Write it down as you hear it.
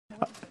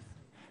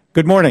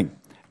Good morning.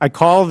 I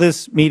call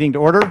this meeting to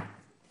order.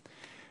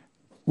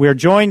 We are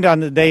joined on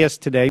the dais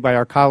today by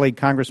our colleague,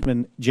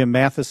 Congressman Jim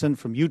Matheson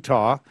from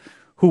Utah,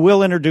 who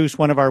will introduce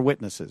one of our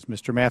witnesses.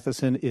 Mr.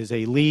 Matheson is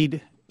a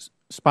lead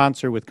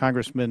sponsor with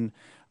Congressman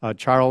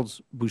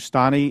Charles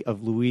Boustany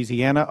of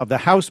Louisiana of the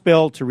House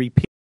bill to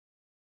repeal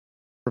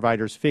the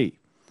provider's fee.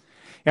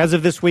 As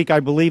of this week, I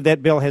believe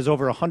that bill has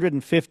over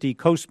 150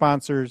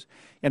 co-sponsors,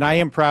 and I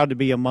am proud to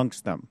be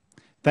amongst them.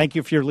 Thank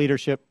you for your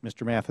leadership,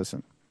 Mr.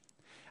 Matheson.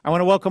 I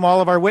want to welcome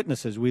all of our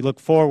witnesses. We look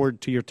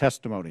forward to your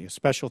testimony. A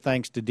special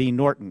thanks to Dean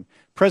Norton,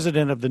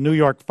 President of the New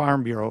York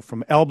Farm Bureau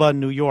from Elba,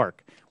 New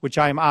York, which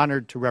I am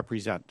honored to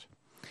represent.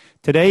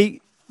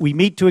 Today, we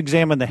meet to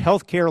examine the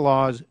health care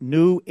law's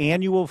new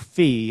annual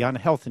fee on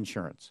health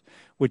insurance,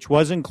 which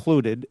was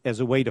included as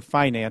a way to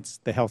finance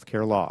the health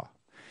care law.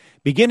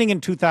 Beginning in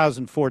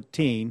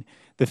 2014,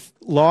 the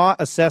law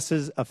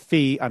assesses a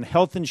fee on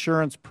health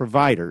insurance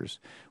providers,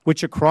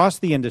 which across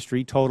the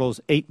industry totals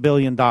 $8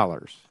 billion.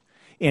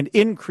 And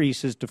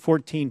increases to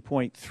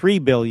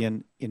 $14.3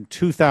 billion in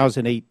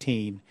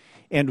 2018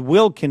 and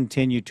will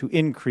continue to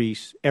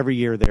increase every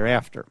year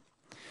thereafter.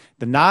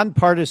 The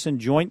nonpartisan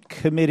Joint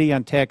Committee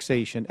on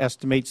Taxation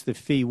estimates the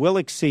fee will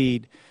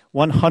exceed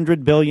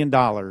 $100 billion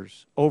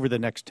over the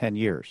next 10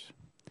 years.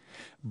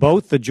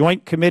 Both the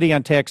Joint Committee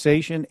on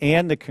Taxation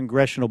and the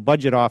Congressional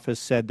Budget Office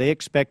said they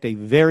expect a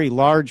very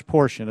large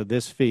portion of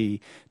this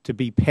fee to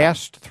be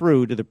passed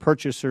through to the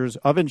purchasers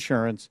of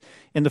insurance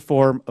in the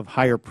form of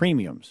higher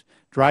premiums,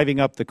 driving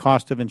up the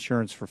cost of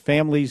insurance for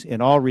families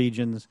in all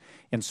regions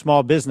and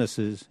small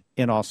businesses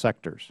in all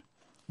sectors.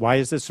 Why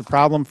is this a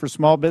problem for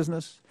small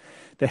business?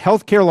 The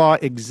health care law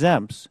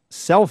exempts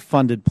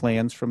self-funded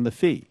plans from the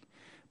fee,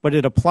 but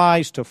it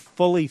applies to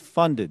fully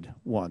funded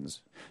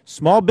ones.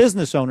 Small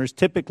business owners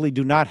typically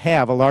do not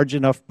have a large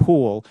enough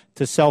pool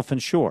to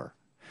self-insure,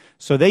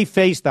 so they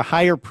face the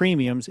higher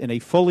premiums in a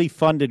fully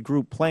funded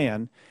group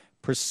plan,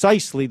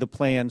 precisely the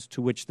plans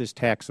to which this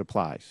tax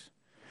applies.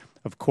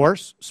 Of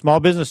course, small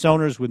business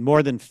owners with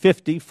more than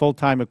 50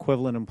 full-time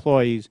equivalent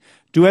employees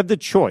do have the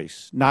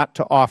choice not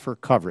to offer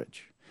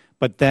coverage,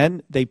 but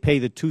then they pay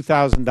the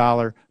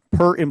 $2,000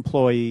 per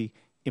employee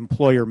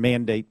employer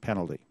mandate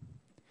penalty.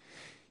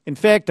 In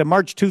fact, a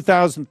March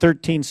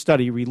 2013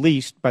 study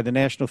released by the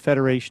National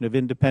Federation of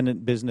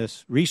Independent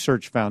Business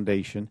Research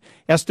Foundation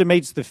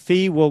estimates the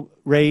fee will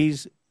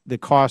raise the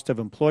cost of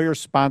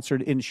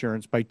employer-sponsored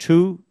insurance by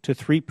 2 to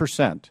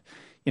 3%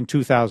 in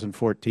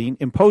 2014,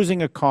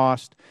 imposing a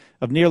cost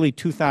of nearly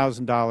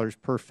 $2,000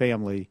 per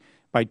family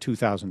by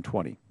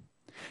 2020.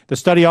 The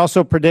study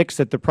also predicts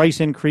that the price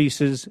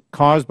increases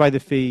caused by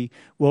the fee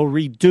will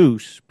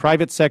reduce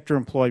private sector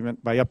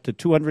employment by up to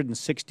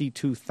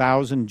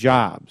 262,000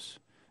 jobs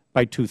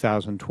by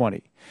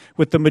 2020,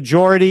 with the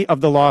majority of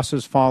the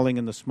losses falling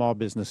in the small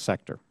business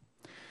sector.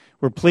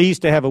 We're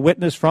pleased to have a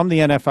witness from the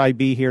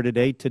NFIB here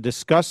today to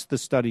discuss the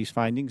study's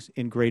findings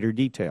in greater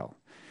detail.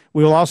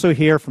 We will also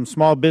hear from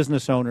small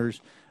business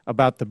owners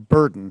about the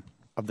burden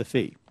of the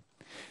fee.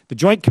 The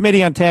Joint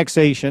Committee on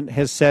Taxation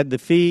has said the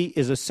fee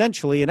is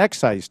essentially an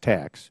excise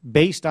tax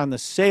based on the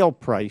sale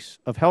price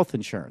of health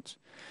insurance,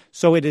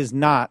 so it is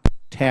not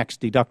tax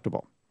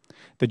deductible.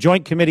 The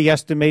Joint Committee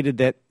estimated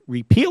that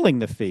repealing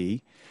the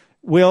fee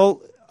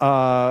will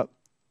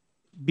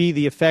be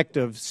the effect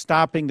of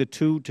stopping the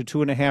 2 to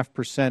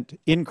 2.5%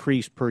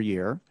 increase per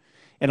year,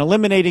 and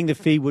eliminating the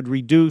fee would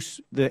reduce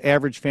the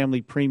average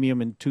family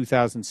premium in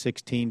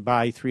 2016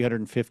 by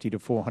 $350 to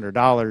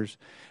 $400,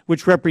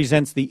 which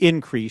represents the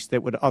increase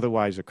that would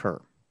otherwise occur.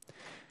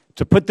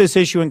 To put this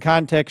issue in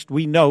context,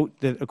 we note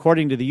that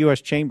according to the U.S.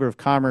 Chamber of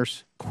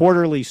Commerce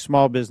quarterly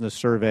small business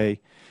survey,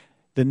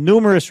 the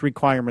numerous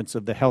requirements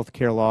of the health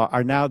care law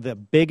are now the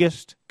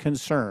biggest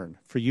concern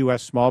for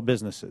U.S. small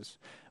businesses,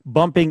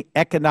 bumping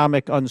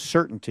economic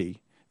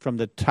uncertainty from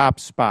the top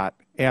spot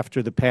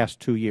after the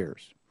past 2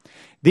 years.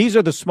 These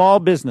are the small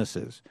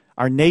businesses,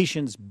 our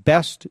nation's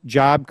best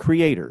job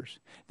creators,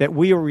 that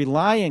we are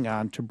relying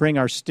on to bring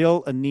our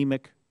still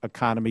anemic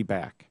economy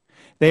back.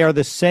 They are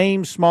the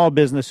same small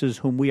businesses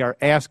whom we are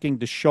asking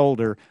to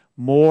shoulder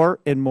more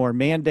and more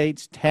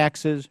mandates,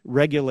 taxes,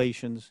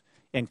 regulations,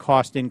 and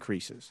cost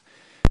increases.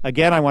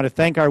 Again, I want to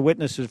thank our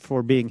witnesses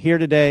for being here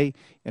today,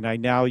 and I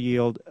now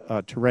yield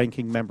to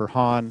Ranking Member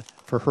Hahn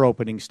for her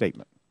opening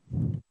statement.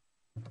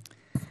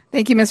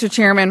 Thank you, Mr.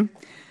 Chairman.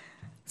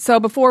 So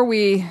before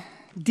we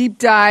deep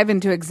dive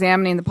into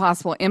examining the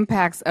possible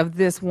impacts of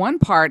this one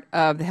part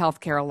of the health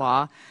care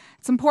law,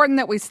 it's important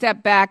that we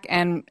step back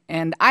and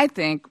I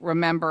think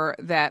remember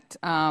that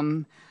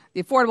the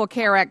Affordable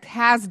Care Act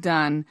has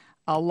done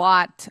a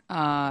lot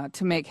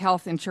to make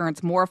health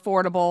insurance more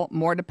affordable,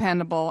 more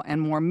dependable, and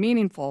more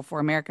meaningful for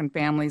American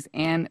families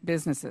and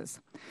businesses.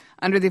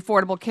 Under the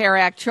Affordable Care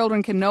Act,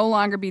 children can no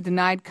longer be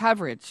denied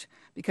coverage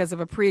because of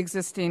a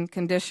pre-existing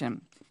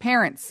condition.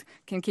 Parents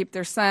can keep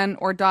their son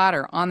or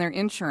daughter on their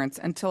insurance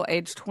until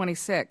age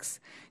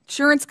 26.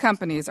 Insurance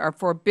companies are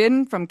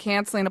forbidden from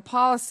canceling a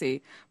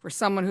policy for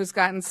someone who's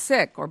gotten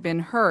sick or been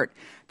hurt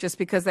just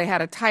because they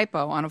had a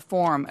typo on a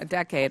form a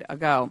decade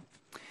ago.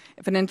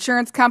 If an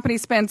insurance company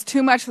spends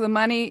too much of the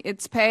money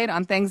it's paid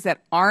on things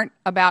that aren't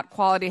about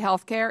quality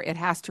health care, it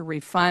has to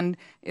refund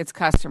its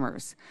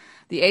customers.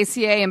 The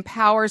ACA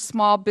empowers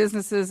small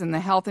businesses in the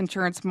health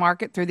insurance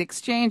market through the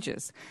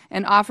exchanges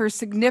and offers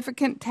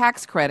significant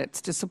tax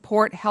credits to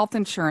support health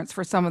insurance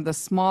for some of the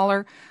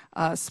smaller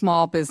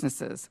small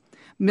businesses.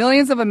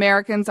 Millions of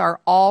Americans are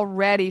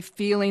already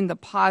feeling the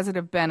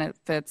positive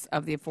benefits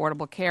of the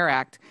Affordable Care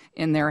Act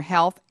in their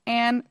health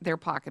and their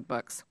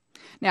pocketbooks.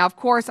 Now, of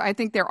course, I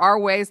think there are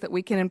ways that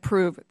we can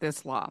improve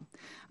this law.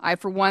 I,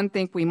 for one,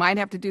 think we might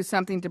have to do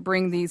something to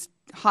bring these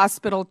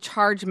hospital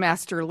charge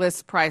master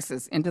list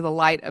prices into the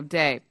light of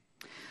day.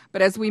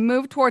 But as we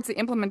move towards the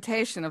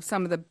implementation of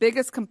some of the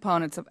biggest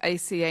components of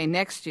ACA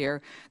next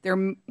year,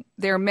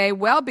 there may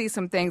well be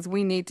some things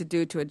we need to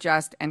do to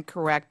adjust and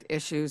correct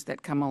issues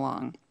that come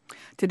along.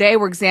 Today,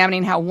 we're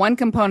examining how one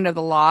component of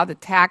the law, the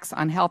tax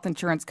on health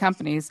insurance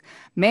companies,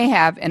 may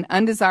have an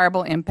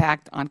undesirable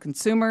impact on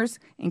consumers,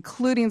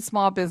 including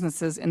small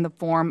businesses, in the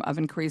form of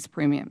increased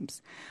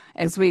premiums.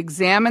 As we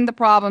examine the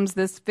problems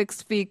this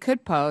fixed fee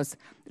could pose,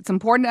 it's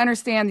important to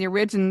understand the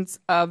origins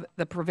of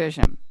the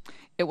provision.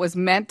 It was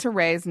meant to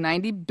raise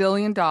 $90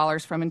 billion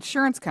from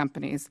insurance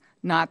companies,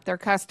 not their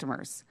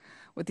customers.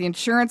 With the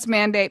insurance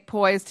mandate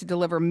poised to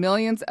deliver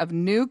millions of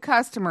new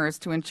customers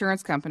to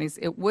insurance companies,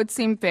 it would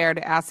seem fair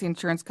to ask the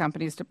insurance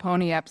companies to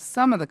pony up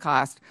some of the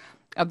cost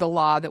of the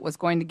law that was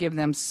going to give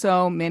them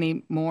so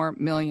many more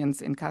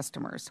millions in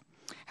customers.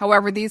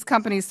 However, these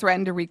companies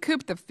threaten to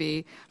recoup the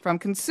fee from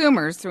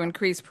consumers through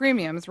increased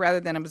premiums rather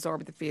than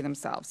absorb the fee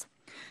themselves.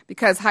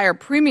 Because higher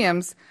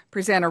premiums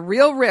present a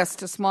real risk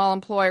to small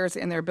employers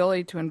in their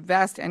ability to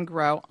invest and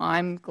grow,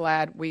 I'm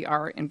glad we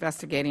are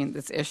investigating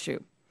this issue.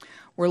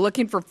 We're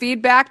looking for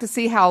feedback to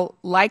see how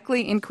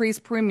likely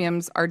increased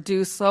premiums are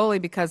due solely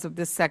because of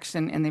this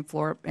section in the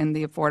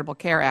Affordable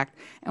Care Act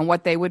and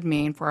what they would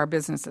mean for our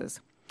businesses.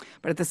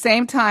 But at the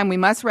same time, we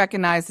must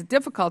recognize the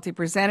difficulty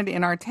presented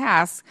in our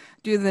tasks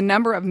due to the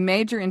number of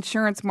major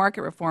insurance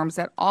market reforms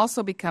that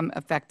also become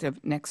effective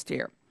next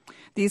year.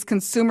 These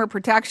consumer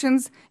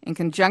protections, in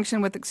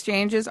conjunction with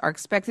exchanges, are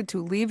expected to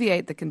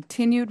alleviate the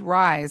continued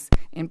rise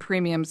in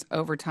premiums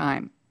over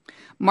time.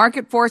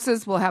 Market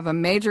forces will have a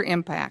major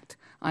impact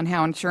on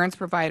how insurance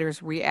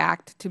providers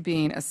react to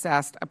being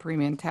assessed a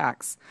premium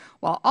tax,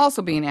 while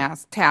also being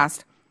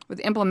tasked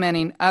with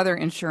implementing other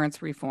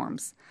insurance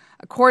reforms.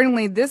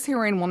 Accordingly, this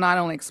hearing will not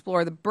only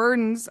explore the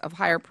burdens of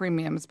higher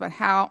premiums, but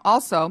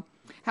also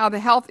how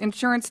the health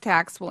insurance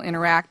tax will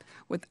interact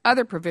with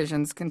other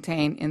provisions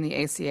contained in the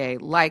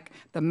ACA, like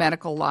the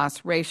medical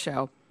loss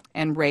ratio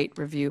and rate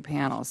review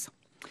panels.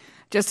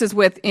 Just as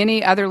with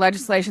any other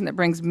legislation that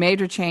brings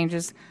major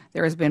changes,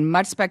 there has been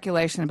much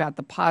speculation about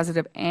the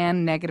positive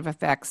and negative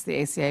effects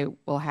the ACA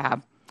will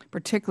have,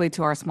 particularly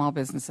to our small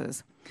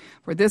businesses.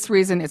 For this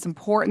reason, it's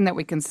important that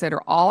we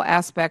consider all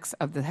aspects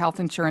of the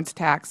health insurance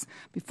tax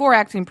before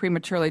acting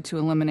prematurely to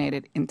eliminate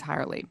it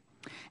entirely.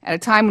 At a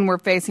time when we're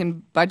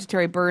facing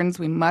budgetary burdens,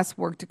 we must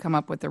work to come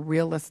up with a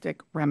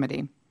realistic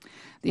remedy.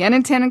 The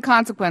unintended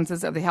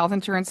consequences of the health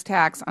insurance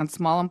tax on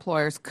small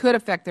employers could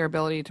affect their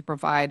ability to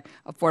provide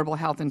affordable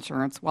health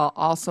insurance while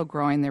also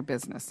growing their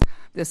business.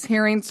 This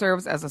hearing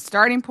serves as a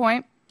starting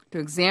point to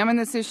examine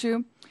this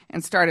issue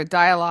and start a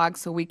dialogue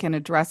so we can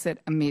address it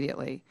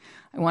immediately.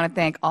 I want to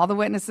thank all the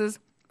witnesses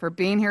for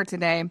being here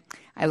today.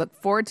 I look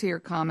forward to your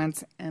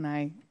comments, and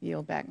I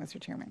yield back, Mr.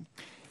 Chairman.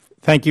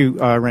 Thank you,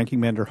 Ranking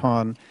Member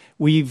Hahn.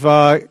 We've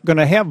going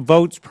to have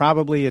votes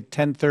probably at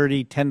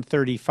 10:30,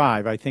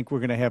 10:35. I think we're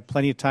going to have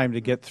plenty of time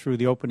to get through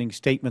the opening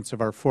statements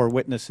of our four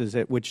witnesses,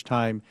 at which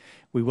time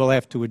we will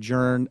have to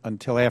adjourn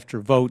until after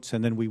votes,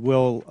 and then we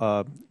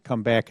will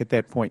come back at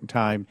that point in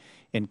time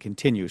and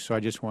continue. So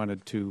I just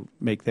wanted to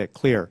make that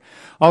clear.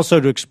 Also,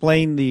 to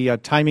explain the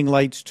timing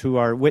lights to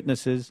our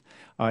witnesses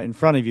in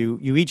front of you,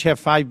 you each have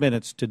 5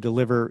 minutes to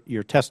deliver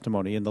your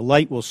testimony, and the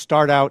light will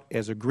start out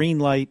as a green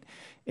light,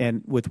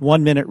 and with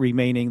 1 minute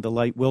remaining, the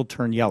light will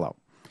turn yellow.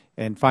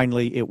 And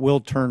finally, it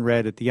will turn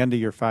red at the end of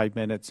your 5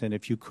 minutes, and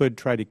if you could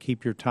try to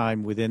keep your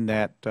time within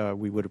that,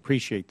 we would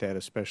appreciate that,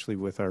 especially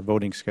with our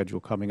voting schedule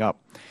coming up.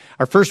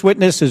 Our first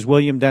witness is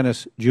William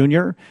Dennis,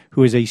 Jr.,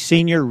 who is a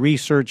senior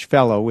research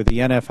fellow with the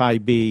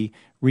NFIB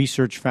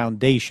Research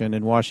Foundation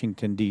in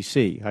Washington,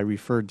 D.C. I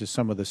referred to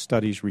some of the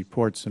study's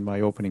reports in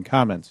my opening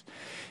comments.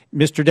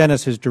 Mr.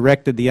 Dennis has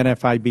directed the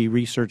NFIB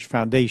Research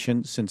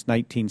Foundation since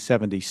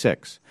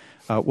 1976.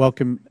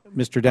 Welcome,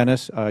 Mr.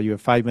 Dennis. You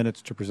have 5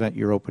 minutes to present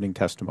your opening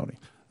testimony.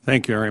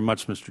 Thank you very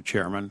much, Mr.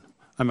 Chairman.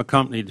 I'm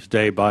accompanied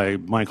today by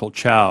Michael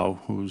Chow,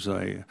 who's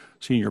a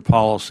senior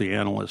policy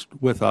analyst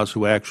with us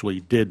who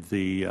actually did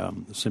the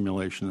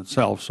simulation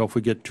itself. So if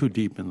we get too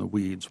deep in the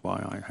weeds,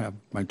 why I have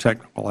my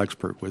technical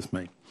expert with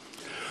me.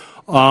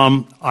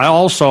 I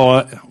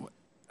also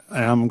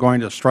am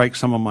going to strike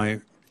some of my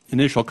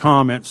initial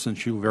comments,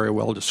 since you very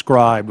well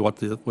described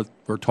what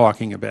we're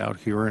talking about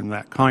here and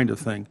that kind of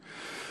thing.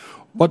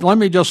 But let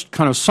me just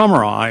kind of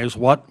summarize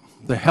what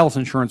the health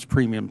insurance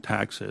premium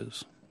tax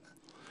is.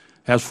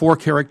 It has 4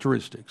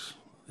 characteristics.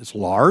 It's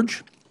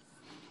large,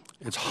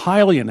 it's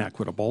highly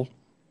inequitable,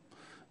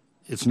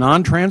 It's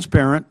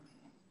non-transparent,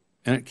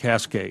 and it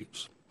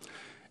cascades.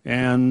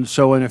 And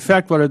so, in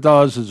effect, what it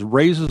does is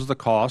raises the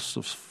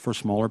costs for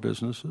smaller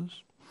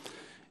businesses.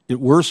 It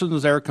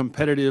worsens their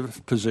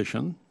competitive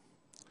position,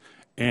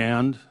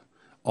 and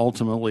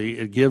ultimately,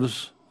 it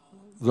gives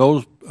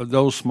those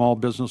small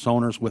business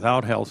owners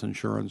without health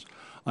insurance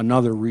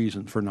another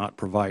reason for not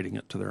providing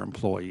it to their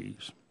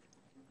employees.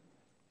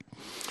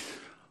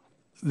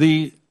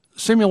 The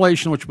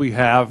simulation which we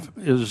have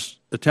is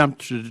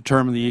attempt to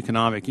determine the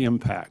economic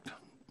impact.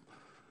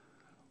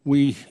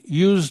 We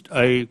used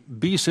a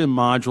BSIM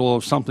module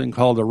of something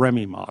called the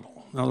REMI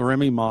model. Now, the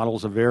REMI model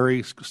is a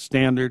very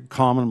standard,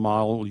 common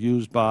model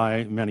used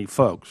by many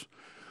folks.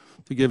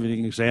 To give you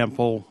an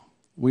example,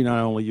 we not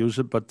only use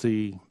it, but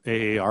the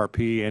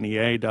AARP,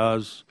 NEA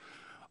does.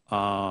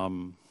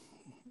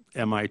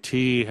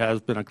 MIT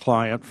has been a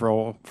client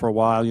for a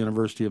while,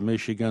 University of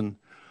Michigan.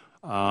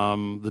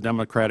 The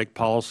Democratic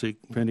Policy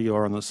Committee,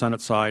 or on the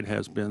Senate side,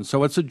 has been.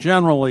 So it's a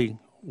generally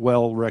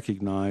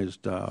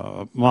well-recognized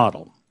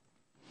model.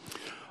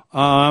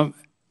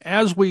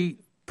 As we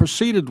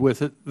proceeded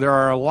with it, there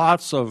are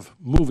lots of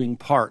moving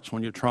parts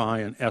when you try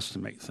and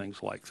estimate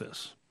things like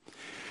this.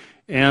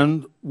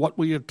 And what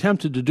we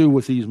attempted to do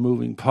with these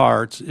moving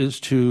parts is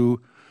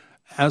to,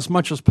 as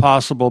much as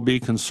possible, be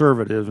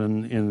conservative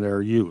in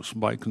their use.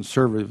 By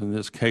conservative in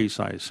this case,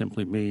 I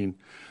simply mean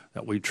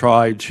that we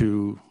tried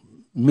to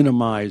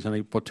minimize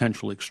any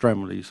potential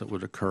extremities that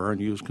would occur and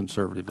use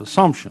conservative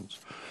assumptions.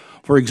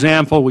 For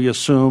example, we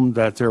assumed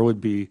that there would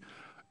be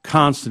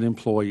constant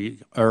employee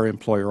or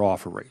employer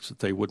offer rates, that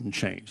they wouldn't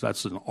change.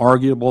 That's an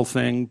arguable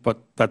thing, but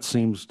that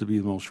seems to be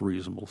the most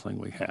reasonable thing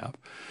we have.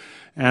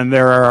 And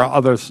there are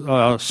other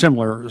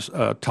similar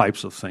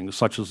types of things,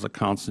 such as the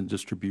constant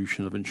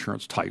distribution of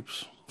insurance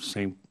types,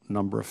 same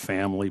number of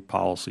family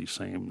policies,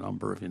 same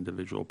number of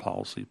individual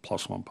policies,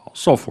 plus one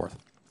policy, so forth.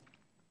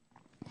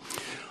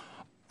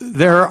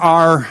 There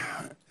are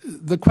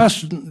the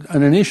question.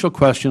 An initial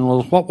question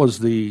was, what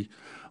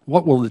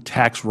will the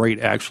tax rate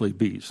actually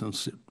be,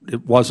 since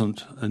it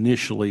wasn't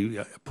initially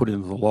put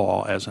into the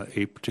law as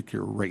a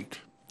particular rate.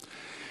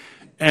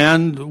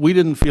 And we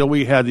didn't feel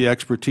we had the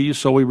expertise,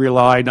 so we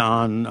relied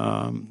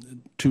on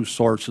two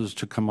sources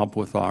to come up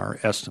with our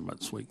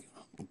estimates. We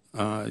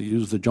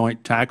used the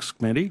Joint Tax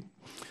Committee,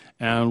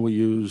 and we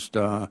used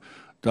Doug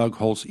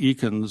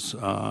Holtz-Eakin's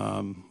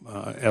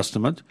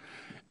estimate.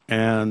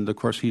 And of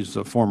course, he's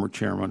the former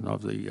chairman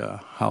of the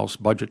House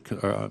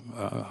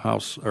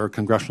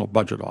Congressional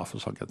Budget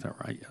Office. I'll get that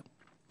right yet.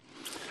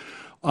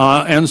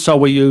 And so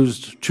we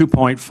used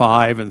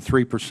 2.5 and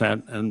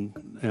 3%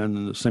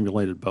 and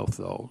simulated both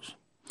those.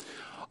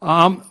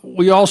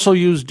 We also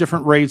used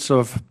different rates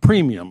of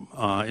premium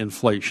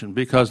inflation,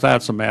 because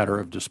that's a matter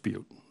of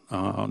dispute.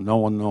 No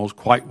one knows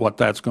quite what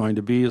that's going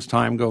to be as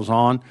time goes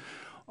on.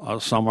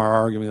 Some are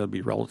arguing it'll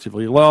be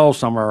relatively low,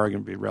 some are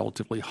arguing it'll be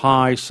relatively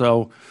high.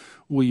 So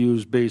we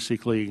use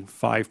basically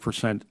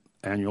 5%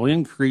 annual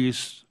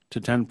increase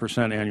to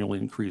 10% annual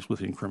increase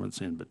with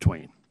increments in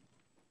between.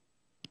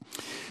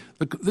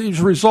 These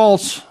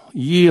results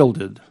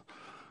yielded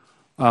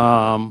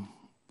a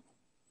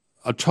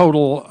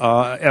total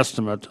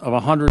estimate of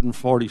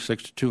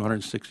 146 to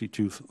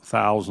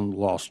 262,000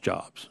 lost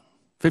jobs,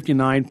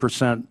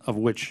 59% of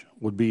which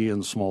would be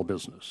in small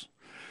business.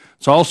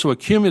 It's also a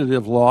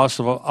cumulative loss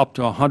of up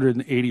to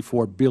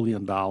 $184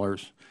 billion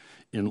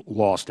in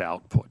lost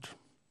output.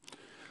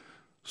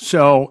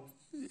 So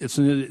it's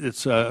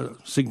a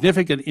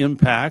significant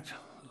impact.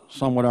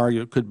 Some would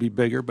argue it could be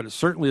bigger, but it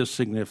certainly is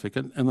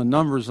significant. And the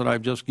numbers that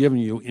I've just given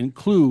you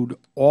include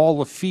all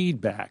the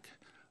feedback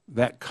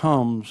that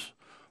comes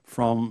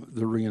from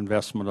the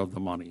reinvestment of the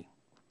money.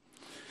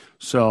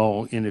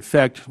 So in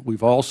effect,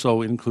 we've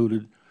also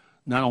included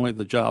not only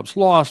the jobs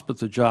lost, but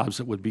the jobs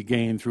that would be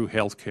gained through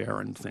health care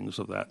and things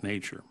of that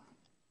nature.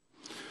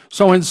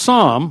 So in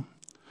sum,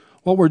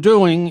 what we're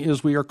doing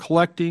is we are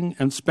collecting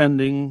and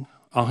spending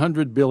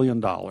 $100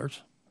 billion of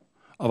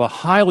a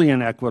highly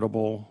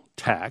inequitable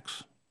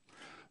tax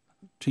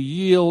to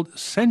yield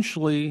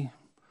essentially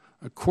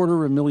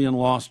 250,000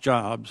 lost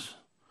jobs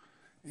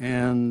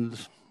and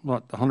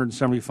what,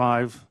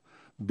 175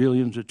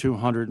 billion to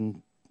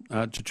 200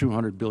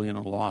 billion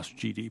in lost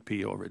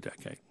GDP over a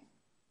decade.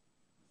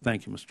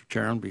 Thank you, Mr.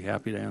 Chairman. I'd be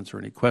happy to answer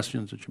any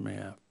questions that you may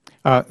have.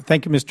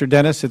 Thank you, Mr.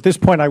 Dennis. At this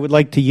point, I would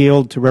like to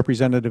yield to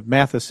Representative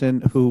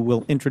Matheson, who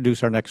will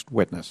introduce our next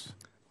witness.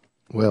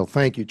 Well,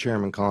 thank you,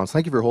 Chairman Collins.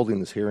 Thank you for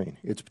holding this hearing.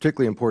 It's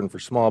particularly important for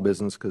small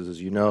business because,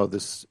 as you know,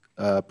 this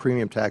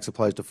premium tax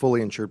applies to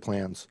fully insured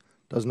plans.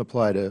 Doesn't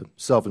apply to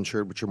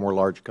self-insured, which are more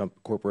large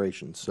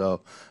corporations.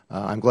 So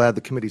I'm glad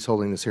the committee is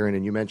holding this hearing,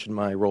 and you mentioned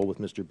my role with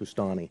Mr.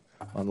 Bustani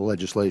on the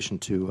legislation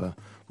to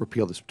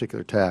repeal this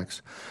particular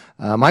tax.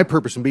 My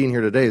purpose in being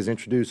here today is to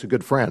introduce a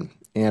good friend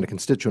and a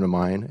constituent of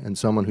mine, and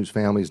someone whose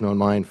family has known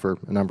mine for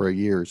a number of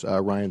years.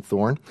 Ryan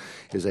Thorne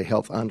is a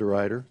health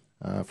underwriter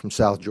from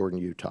South Jordan,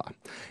 Utah.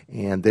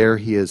 And there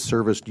he has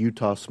serviced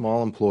Utah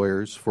small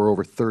employers for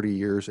over 30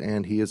 years,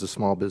 and he is a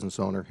small business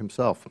owner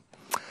himself.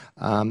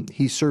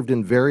 He served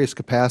in various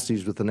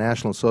capacities with the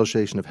National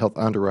Association of Health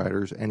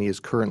Underwriters, and he is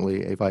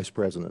currently a vice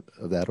president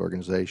of that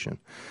organization.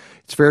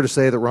 It's fair to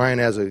say that Ryan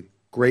has a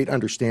great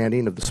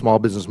understanding of the small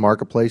business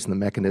marketplace and the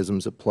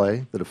mechanisms at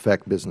play that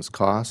affect business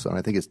costs, and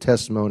I think his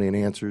testimony and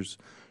answers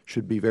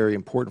should be very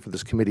important for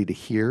this committee to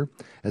hear,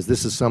 as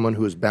this is someone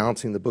who is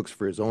balancing the books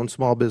for his own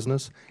small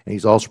business, and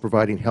he's also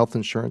providing health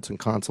insurance and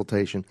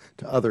consultation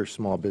to other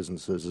small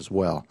businesses as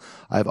well.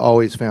 I've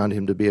always found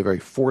him to be a very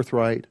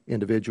forthright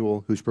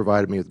individual who's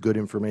provided me with good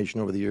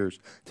information over the years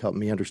to help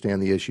me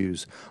understand the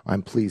issues.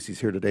 I'm pleased he's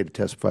here today to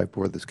testify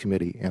before this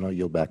committee, and I'll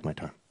yield back my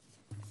time.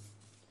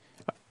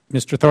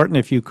 Mr. Thornton,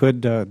 if you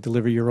could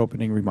deliver your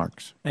opening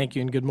remarks. Thank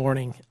you, and good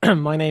morning.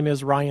 My name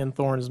is Ryan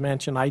Thorne. As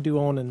mentioned, I do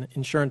own an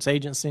insurance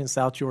agency in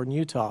South Jordan,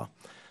 Utah.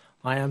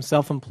 I am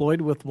self-employed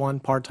with one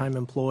part-time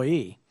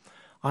employee.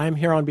 I am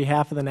here on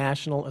behalf of the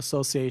National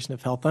Association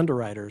of Health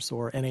Underwriters,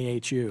 or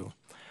NAHU.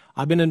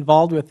 I've been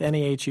involved with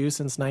NAHU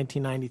since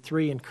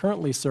 1993 and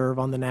currently serve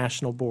on the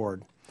national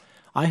board.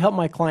 I help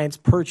my clients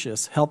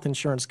purchase health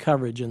insurance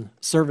coverage and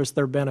service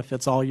their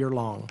benefits all year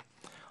long.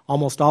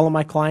 Almost all of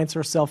my clients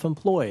are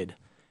self-employed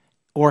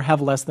or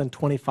have less than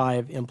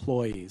 25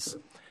 employees.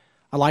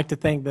 I'd like to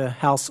thank the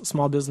House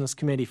Small Business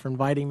Committee for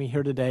inviting me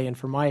here today, and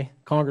for my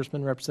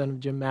Congressman,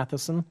 Representative Jim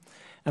Matheson,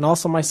 and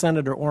also my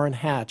Senator Orrin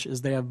Hatch,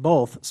 as they have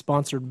both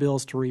sponsored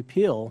bills to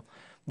repeal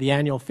the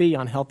annual fee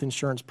on health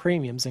insurance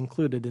premiums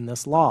included in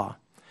this law,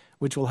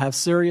 which will have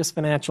serious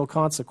financial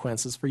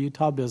consequences for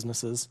Utah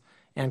businesses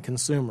and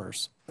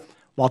consumers.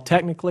 While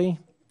technically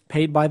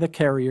paid by the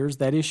carriers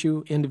that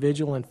issue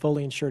individual and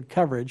fully insured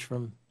coverage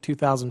from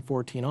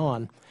 2014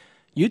 on,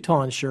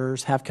 Utah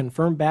insurers have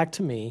confirmed back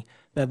to me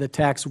that the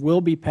tax will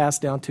be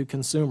passed down to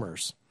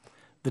consumers.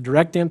 The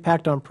direct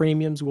impact on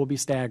premiums will be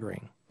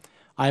staggering.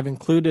 I have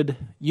included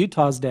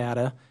Utah's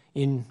data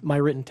in my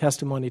written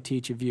testimony to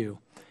each of you.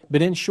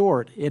 But in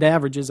short, it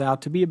averages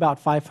out to be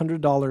about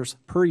 $500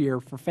 per year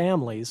for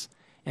families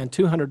and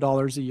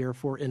 $200 a year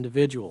for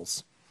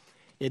individuals.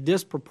 It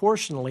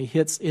disproportionately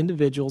hits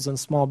individuals and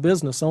small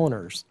business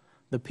owners,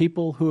 the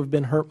people who have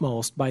been hurt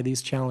most by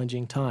these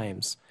challenging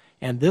times.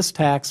 And this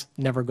tax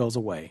never goes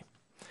away.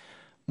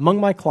 Among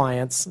my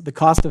clients, the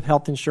cost of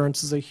health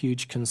insurance is a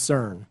huge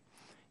concern.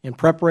 In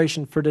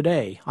preparation for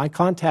today, I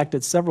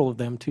contacted several of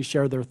them to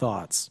share their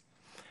thoughts.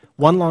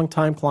 One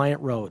longtime client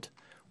wrote,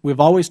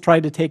 "We've always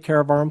tried to take care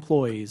of our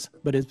employees,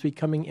 but it's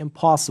becoming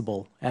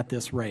impossible at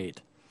this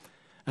rate."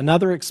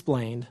 Another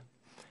explained,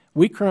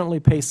 "We currently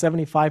pay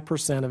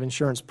 75% of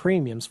insurance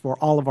premiums for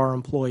all of our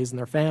employees and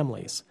their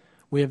families.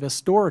 We have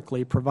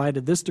historically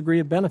provided this degree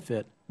of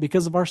benefit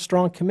because of our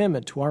strong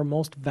commitment to our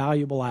most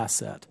valuable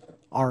asset,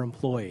 our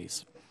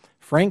employees.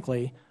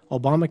 Frankly,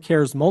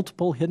 Obamacare's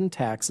multiple hidden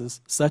taxes,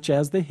 such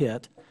as the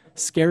HIT,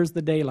 scares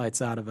the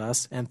daylights out of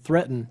us and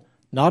threaten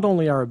not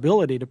only our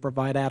ability to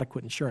provide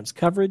adequate insurance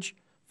coverage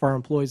for our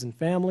employees and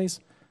families,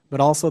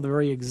 but also the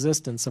very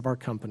existence of our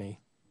company."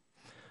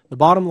 The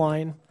bottom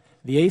line,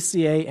 the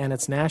ACA and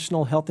its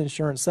national health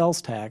insurance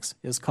sales tax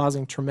is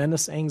causing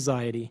tremendous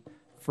anxiety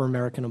for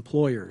American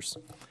employers.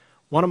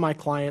 One of my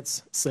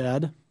clients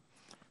said,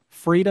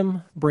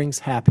 "Freedom brings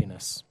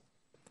happiness.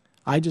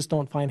 I just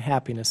don't find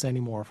happiness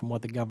anymore from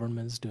what the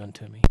government is doing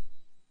to me."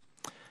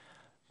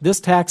 This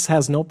tax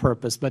has no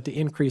purpose but to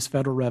increase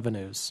federal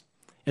revenues.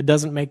 It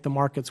doesn't make the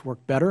markets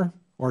work better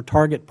or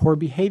target poor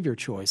behavior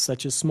choice,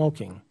 such as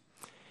smoking.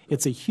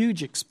 It's a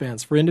huge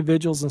expense for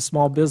individuals and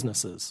small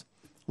businesses,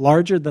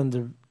 larger than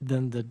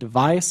the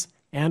device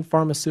and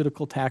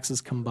pharmaceutical taxes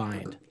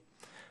combined.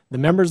 The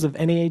members of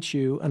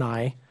NAHU and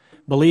I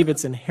believe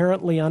it's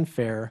inherently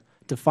unfair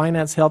to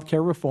finance health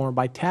care reform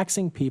by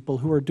taxing people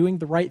who are doing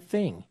the right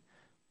thing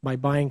by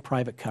buying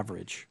private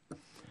coverage.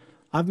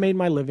 I've made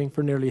my living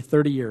for nearly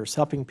 30 years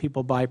helping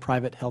people buy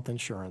private health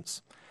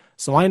insurance.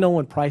 So I know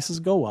when prices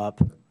go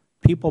up,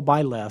 people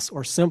buy less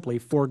or simply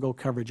forego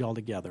coverage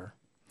altogether.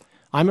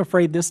 I'm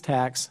afraid this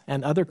tax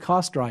and other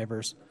cost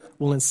drivers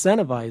will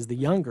incentivize the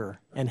younger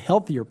and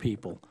healthier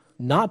people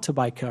not to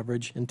buy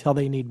coverage until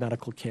they need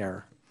medical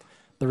care.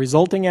 The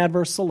resulting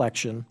adverse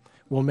selection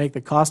will make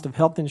the cost of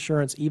health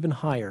insurance even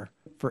higher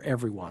for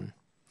everyone.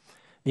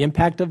 The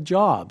impact of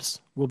jobs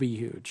will be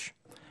huge.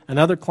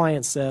 Another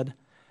client said,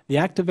 "The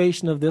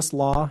activation of this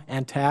law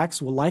and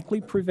tax will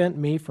likely prevent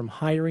me from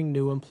hiring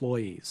new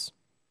employees."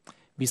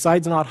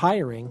 Besides not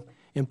hiring,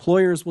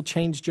 employers will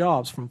change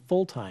jobs from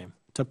full-time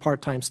to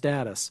part-time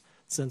status,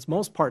 since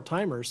most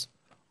part-timers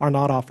are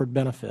not offered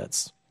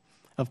benefits.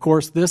 Of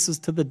course, this is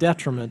to the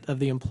detriment of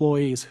the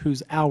employees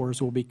whose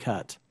hours will be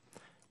cut.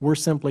 We're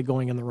simply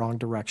going in the wrong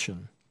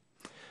direction.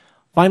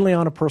 Finally,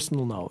 on a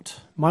personal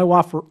note, my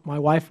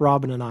wife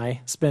Robin and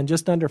I spend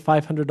just under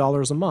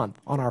 $500 a month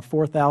on our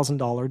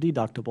 $4,000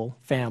 deductible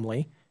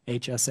family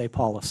HSA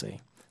policy,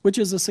 which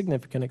is a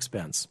significant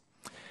expense.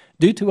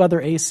 Due to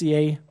other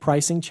ACA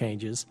pricing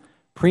changes,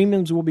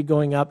 premiums will be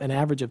going up an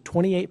average of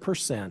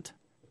 28%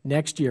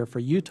 next year for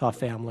Utah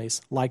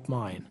families like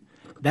mine.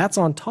 That's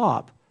on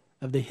top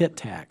of the HIT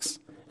tax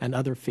and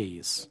other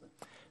fees.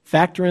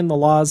 Factor in the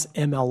law's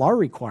MLR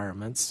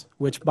requirements,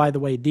 which, by the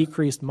way,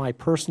 decreased my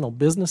personal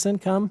business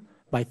income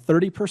by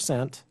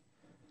 30%.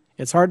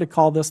 It's hard to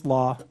call this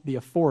law the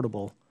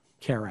Affordable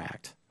Care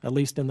Act, at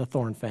least in the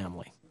Thorne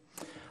family.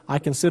 I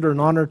consider it an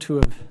honor to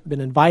have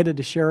been invited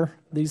to share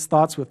these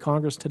thoughts with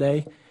Congress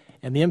today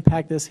and the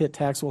impact this HIT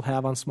tax will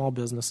have on small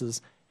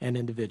businesses and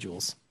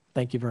individuals.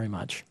 Thank you very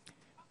much.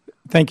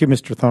 Thank you,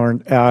 Mr.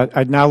 Thorne.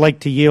 I'd now like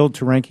to yield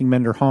to Ranking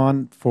Member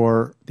Hahn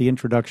for the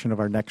introduction of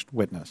our next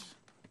witness.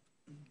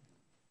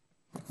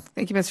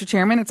 Thank you, Mr.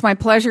 Chairman. It's my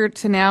pleasure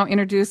to now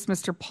introduce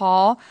Mr.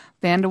 Paul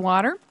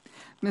Vandewater.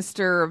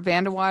 Mr.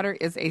 Vandewater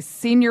is a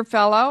senior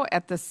fellow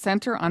at the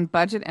Center on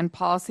Budget and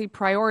Policy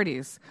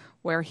Priorities,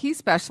 where he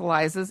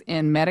specializes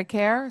in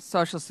Medicare,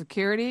 Social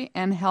Security,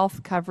 and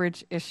health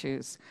coverage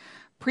issues.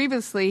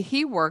 Previously,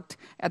 he worked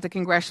at the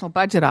Congressional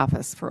Budget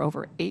Office for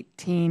over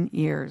 18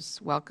 years.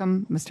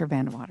 Welcome, Mr.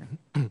 Vandewater.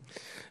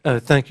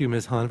 Thank you,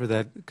 Ms. Hahn, for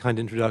that kind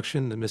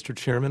introduction. And Mr.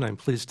 Chairman, I'm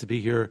pleased to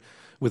be here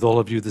with all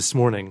of you this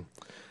morning.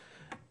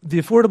 The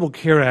Affordable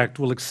Care Act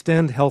will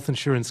extend health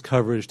insurance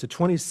coverage to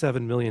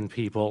 27 million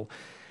people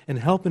and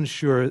help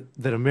ensure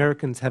that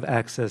Americans have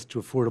access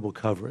to affordable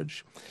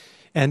coverage.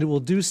 And it will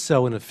do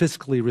so in a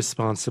fiscally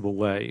responsible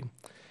way.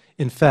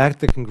 In fact,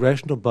 the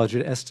congressional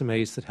budget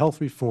estimates that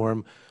health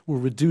reform will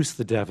reduce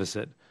the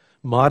deficit,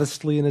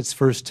 modestly in its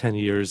first 10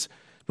 years,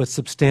 but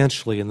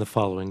substantially in the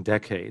following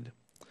decade.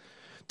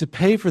 To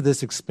pay for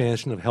this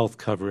expansion of health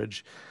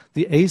coverage,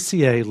 the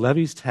ACA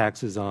levies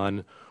taxes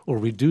on or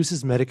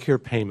reduces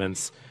Medicare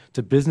payments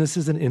to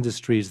businesses and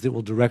industries that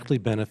will directly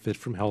benefit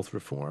from health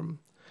reform.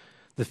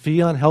 The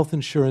fee on health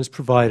insurance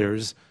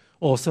providers,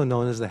 also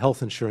known as the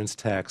health insurance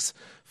tax,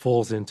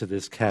 falls into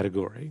this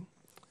category.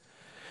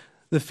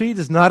 The fee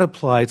does not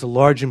apply to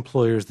large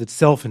employers that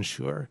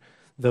self-insure,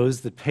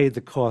 those that pay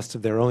the cost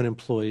of their own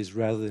employees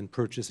rather than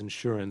purchase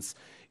insurance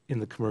in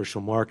the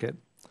commercial market.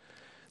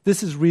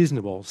 This is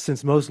reasonable,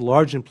 since most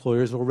large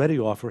employers already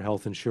offer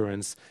health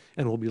insurance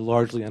and will be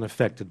largely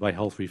unaffected by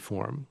health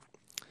reform.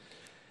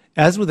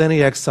 As with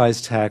any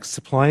excise tax,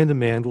 supply and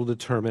demand will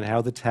determine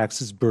how the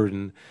tax's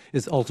burden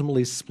is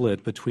ultimately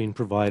split between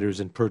providers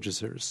and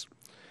purchasers.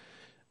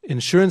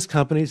 Insurance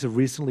companies have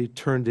recently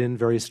turned in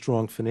very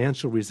strong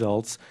financial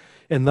results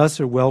and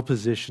thus are well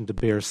positioned to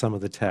bear some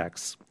of the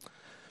tax.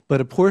 But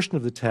a portion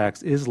of the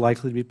tax is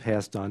likely to be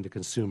passed on to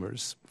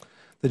consumers.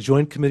 The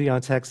Joint Committee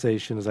on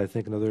Taxation, as I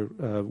think another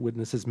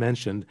witness has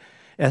mentioned,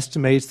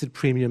 estimates that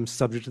premiums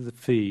subject to the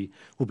fee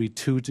will be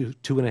 2 to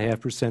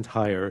 2.5%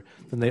 higher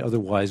than they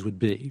otherwise would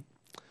be.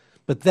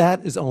 But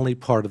that is only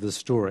part of the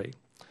story.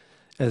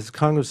 As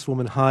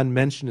Congresswoman Hahn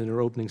mentioned in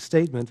her opening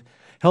statement,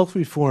 health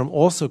reform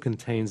also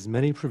contains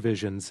many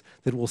provisions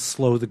that will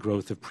slow the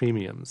growth of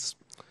premiums.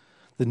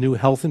 The new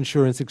health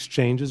insurance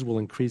exchanges will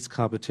increase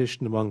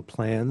competition among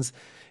plans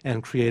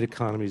and create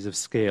economies of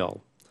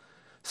scale.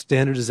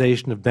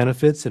 Standardization of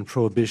benefits and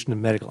prohibition of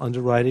medical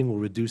underwriting will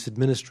reduce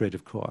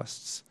administrative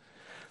costs.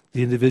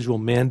 The individual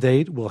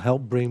mandate will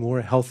help bring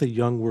more healthy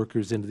young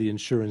workers into the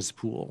insurance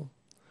pool.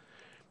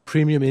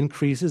 Premium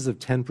increases of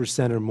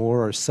 10% or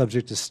more are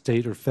subject to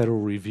state or federal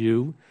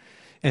review,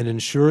 and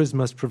insurers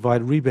must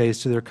provide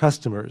rebates to their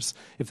customers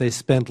if they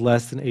spend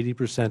less than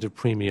 80% of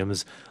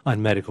premiums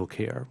on medical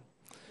care.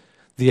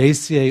 The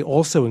ACA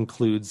also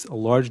includes a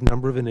large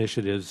number of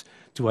initiatives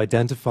to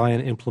identify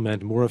and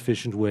implement more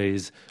efficient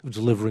ways of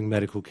delivering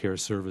medical care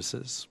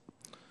services.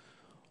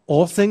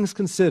 All things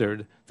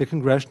considered, the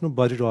Congressional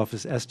Budget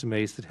Office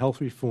estimates that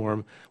health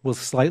reform will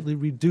slightly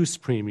reduce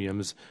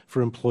premiums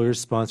for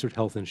employer-sponsored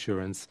health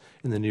insurance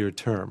in the near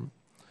term.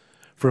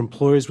 For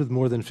employers with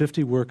more than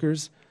 50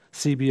 workers,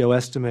 CBO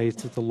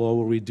estimates that the law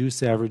will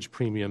reduce average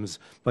premiums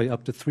by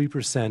up to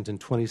 3% in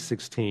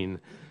 2016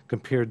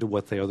 compared to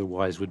what they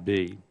otherwise would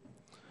be.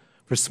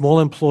 For small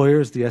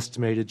employers, the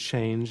estimated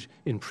change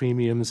in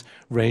premiums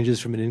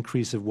ranges from an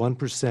increase of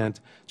 1%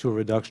 to a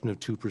reduction of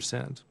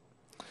 2%.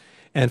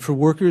 And for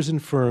workers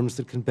and firms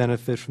that can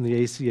benefit from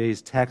the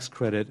ACA's tax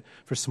credit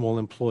for small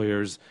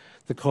employers,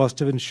 the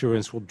cost of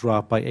insurance will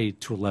drop by 8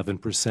 to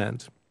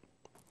 11%.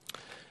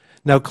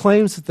 Now,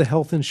 claims that the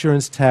health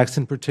insurance tax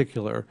in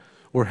particular,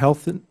 or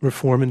health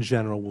reform in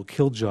general, will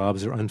kill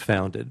jobs are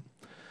unfounded.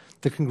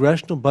 The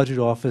Congressional Budget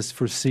Office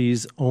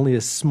foresees only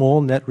a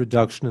small net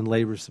reduction in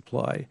labor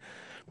supply,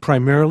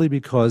 primarily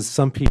because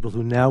some people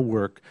who now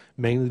work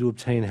mainly to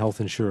obtain health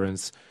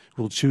insurance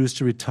will choose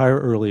to retire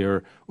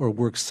earlier or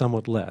work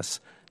somewhat less,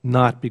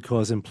 not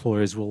because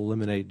employers will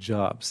eliminate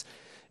jobs.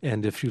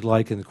 And if you'd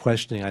like in the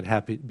questioning,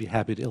 I'd be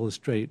happy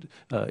to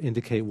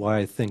indicate why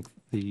I think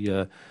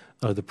the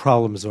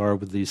problems are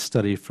with the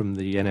study from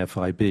the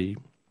NFIB.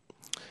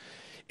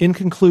 In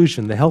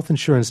conclusion, the health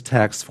insurance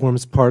tax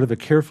forms part of a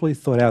carefully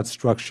thought-out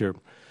structure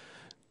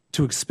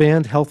to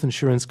expand health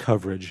insurance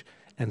coverage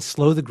and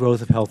slow the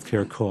growth of health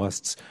care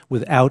costs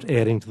without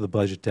adding to the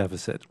budget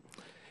deficit.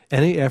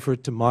 Any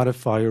effort to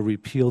modify or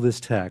repeal this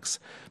tax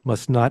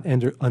must not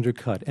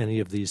undercut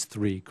any of these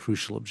three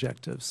crucial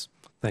objectives.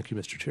 Thank you,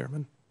 Mr.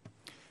 Chairman.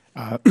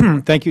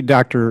 Thank you,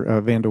 Dr.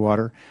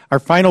 Vandewater. Our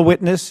final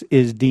witness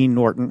is Dean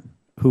Norton,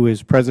 who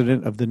is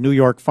president of the New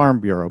York Farm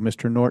Bureau.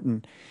 Mr.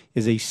 Norton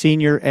is a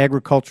senior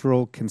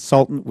agricultural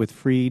consultant with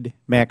Freed,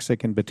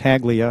 Maxick, and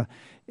Battaglia,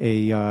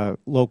 a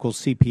local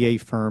CPA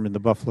firm in the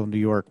Buffalo, New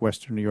York,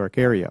 Western New York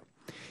area.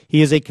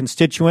 He is a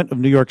constituent of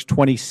New York's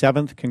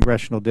 27th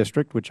Congressional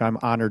District, which I'm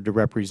honored to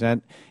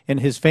represent, and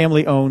his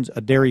family owns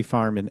a dairy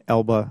farm in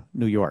Elba,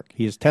 New York.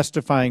 He is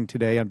testifying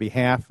today on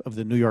behalf of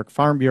the New York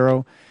Farm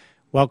Bureau.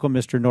 Welcome,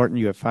 Mr. Norton.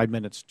 You have 5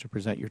 minutes to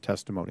present your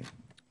testimony.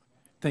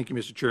 Thank you,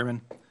 Mr.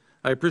 Chairman.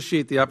 I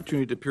appreciate the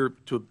opportunity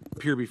to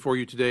appear before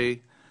you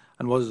today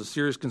on what is a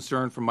serious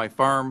concern from my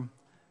farm,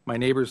 my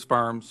neighbors'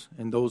 farms,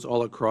 and those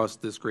all across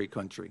this great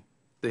country,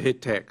 the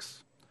HIT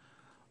tax.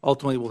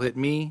 Ultimately, it will hit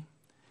me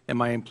and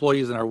my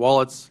employees in our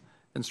wallets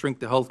and shrink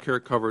the health care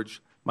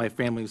coverage my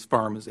family's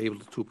farm is able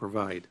to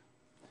provide.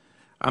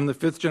 I'm the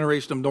fifth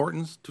generation of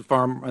Nortons to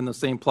farm on the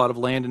same plot of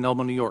land in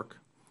Elba, New York,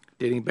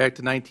 dating back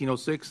to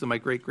 1906 and my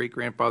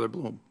great-great-grandfather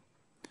Bloom.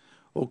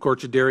 Old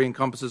Orchard Dairy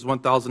encompasses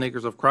 1,000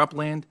 acres of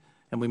cropland,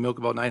 and we milk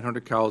about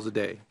 900 cows a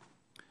day.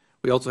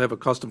 We also have a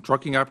custom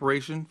trucking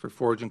operation for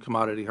forage and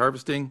commodity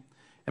harvesting,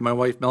 and my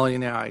wife Melanie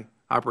and I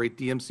operate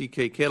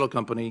DMCK Cattle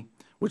Company,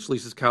 which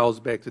leases cows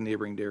back to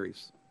neighboring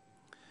dairies.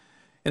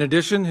 In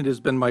addition, it has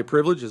been my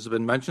privilege, as has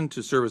been mentioned,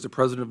 to serve as the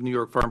president of the New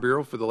York Farm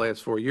Bureau for the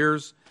last 4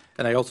 years,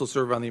 and I also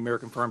serve on the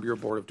American Farm Bureau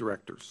Board of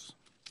Directors.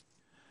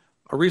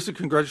 A recent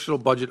Congressional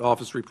Budget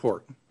Office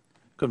report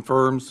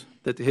confirms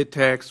that the HIT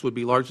tax would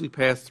be largely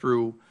passed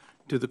through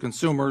to the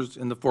consumers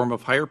in the form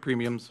of higher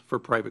premiums for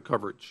private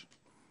coverage.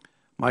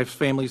 My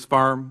family's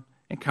farm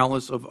and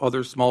countless of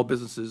other small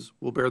businesses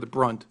will bear the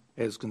brunt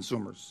as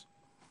consumers.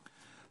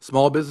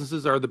 Small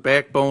businesses are the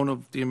backbone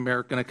of the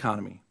American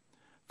economy.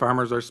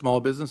 Farmers are small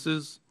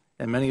businesses,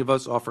 and many of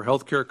us offer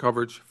health care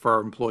coverage for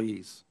our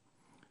employees.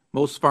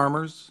 Most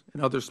farmers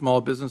and other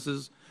small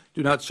businesses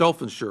do not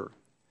self-insure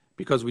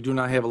because we do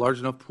not have a large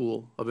enough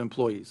pool of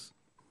employees.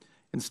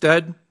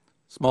 Instead,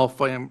 small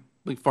family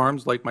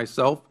farms like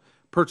myself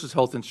purchase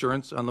health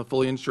insurance on the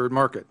fully insured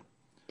market,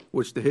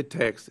 which the HIT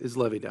tax is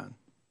levied on.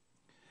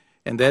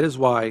 And that is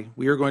why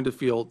we are going to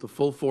feel the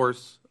full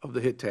force of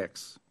the HIT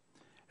tax,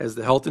 as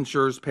the health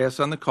insurers pass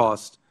on the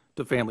cost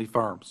to family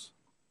farms.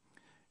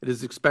 It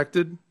is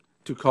expected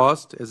to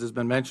cost, as has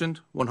been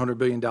mentioned, $100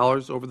 billion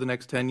over the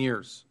next 10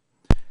 years.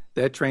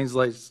 That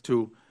translates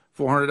to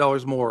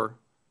 $400 more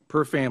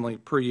per family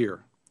per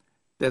year.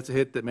 That's a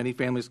hit that many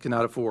families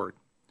cannot afford.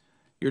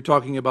 You're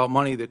talking about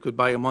money that could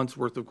buy a month's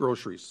worth of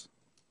groceries.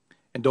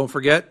 And don't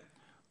forget,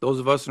 those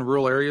of us in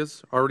rural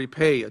areas already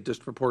pay a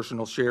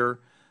disproportional share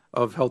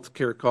of health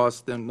care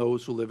costs than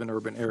those who live in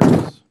urban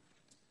areas.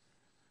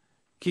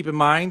 Keep in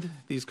mind,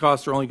 these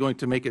costs are only going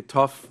to make it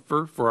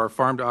tougher for our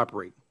farm to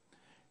operate.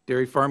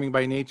 Dairy farming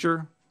by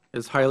nature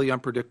is highly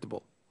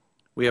unpredictable.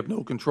 We have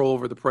no control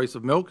over the price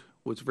of milk,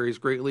 which varies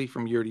greatly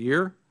from year to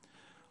year.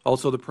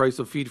 Also, the price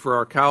of feed for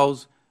our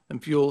cows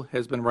and fuel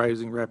has been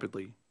rising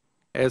rapidly,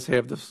 as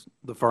have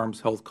the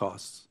farm's health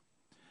costs.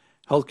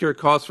 Healthcare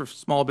costs for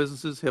small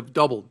businesses have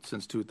doubled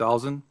since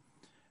 2000.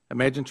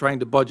 Imagine trying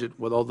to budget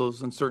with all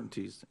those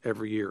uncertainties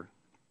every year.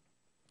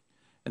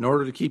 In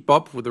order to keep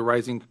up with the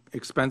rising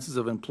expenses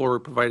of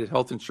employer-provided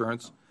health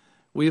insurance,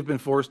 we have been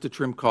forced to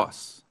trim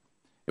costs.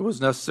 It was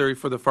necessary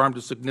for the farm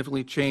to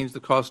significantly change the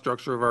cost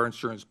structure of our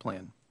insurance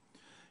plan.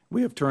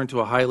 We have turned to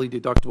a highly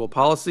deductible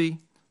policy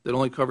that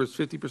only covers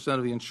 50%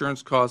 of the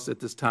insurance costs at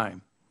this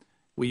time.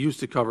 We used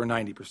to cover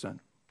 90%.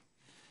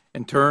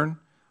 In turn,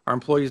 our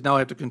employees now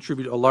have to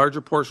contribute a larger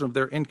portion of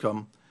their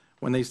income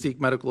when they seek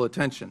medical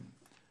attention.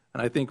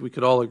 And I think we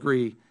could all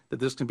agree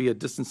that this can be a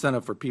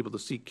disincentive for people to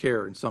seek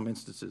care in some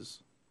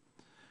instances.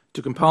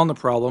 To compound the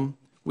problem,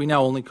 we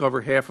now only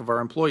cover half of our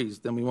employees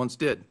than we once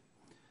did.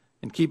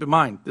 And keep in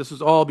mind, this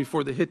was all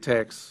before the HIT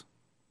tax.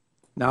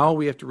 Now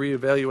we have to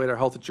reevaluate our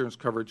health insurance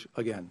coverage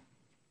again.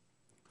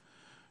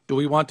 Do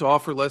we want to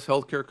offer less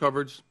health care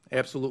coverage?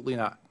 Absolutely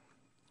not.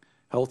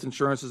 Health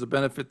insurance is a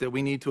benefit that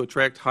we need to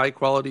attract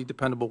high-quality,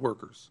 dependable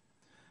workers.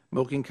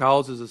 Milking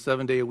cows is a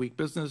 7-day-a-week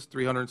business,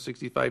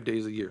 365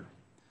 days a year.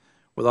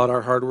 Without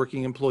our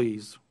hardworking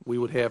employees, we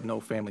would have no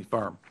family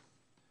farm.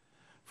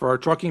 For our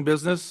trucking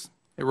business,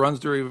 it runs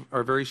during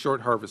our very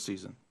short harvest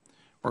season.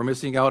 We're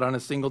missing out on a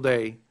single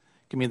day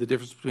can mean the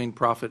difference between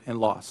profit and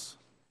loss.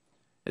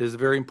 It is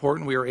very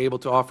important we are able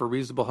to offer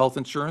reasonable health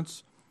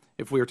insurance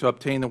if we are to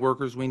obtain the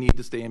workers we need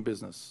to stay in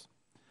business.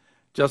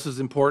 Just as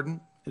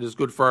important, it is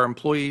good for our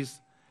employees,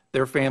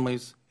 their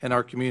families, and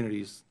our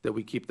communities that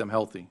we keep them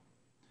healthy.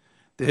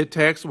 The HIT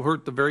tax will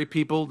hurt the very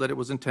people that it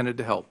was intended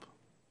to help.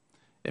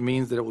 It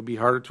means that it will be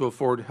harder to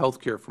afford health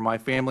care for my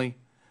family,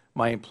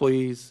 my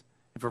employees,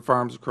 and for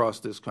farms across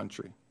this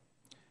country.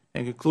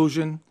 In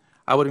conclusion,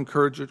 I would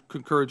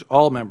encourage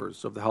all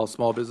members of the House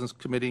Small Business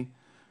Committee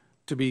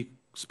to be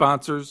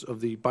sponsors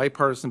of the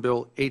bipartisan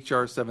bill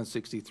H.R.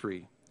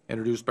 763,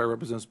 introduced by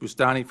Representative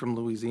Bustani from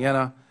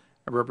Louisiana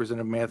and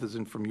Representative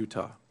Matheson from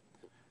Utah.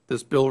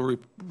 This bill will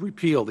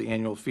repeal the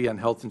annual fee on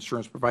health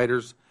insurance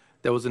providers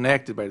that was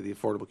enacted by the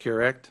Affordable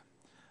Care Act.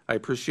 I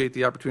appreciate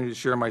the opportunity to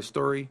share my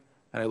story,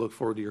 and I look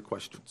forward to your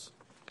questions.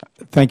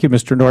 Thank you,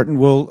 Mr. Norton.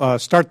 We'll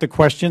start the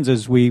questions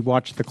as we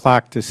watch the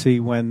clock to see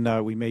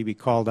when we may be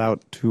called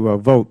out to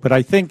vote. But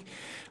I think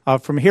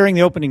from hearing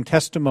the opening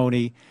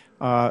testimony,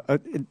 a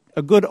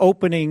good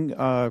opening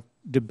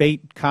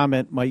debate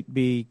comment might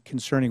be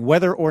concerning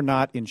whether or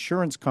not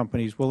insurance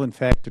companies will in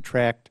fact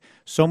attract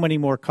so many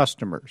more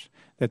customers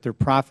that their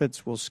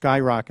profits will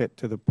skyrocket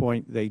to the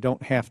point they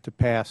don't have to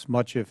pass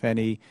much, if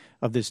any,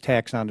 of this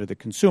tax on to the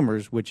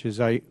consumers, which, as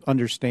I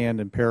understand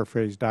and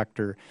paraphrase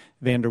Dr.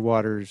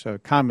 Vanderwater's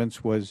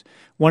comments, was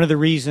one of the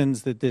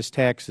reasons that this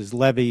tax is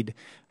levied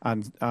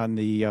on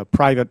the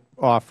private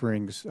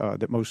offerings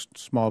that most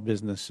small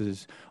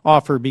businesses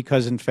offer,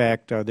 because, in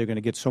fact, they're going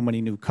to get so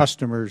many new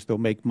customers, they'll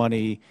make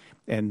money,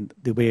 and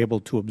they'll be able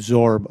to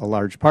absorb a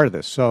large part of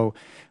this. So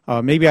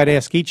maybe I'd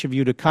ask each of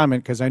you to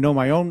comment, because I know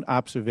my own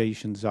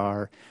observations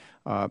are,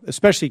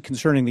 especially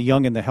concerning the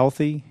young and the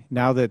healthy,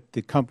 now that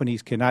the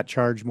companies cannot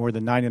charge more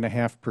than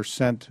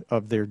 9.5%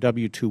 of their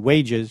W-2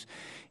 wages.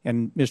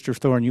 And Mr.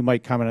 Thorne, you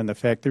might comment on the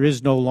fact there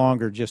is no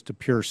longer just a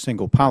pure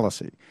single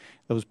policy.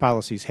 Those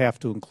policies have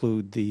to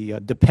include the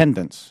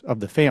dependents of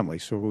the family.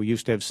 So we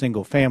used to have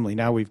single family.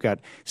 Now we've got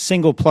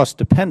single plus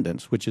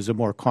dependents, which is a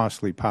more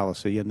costly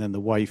policy, and then the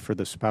wife or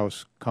the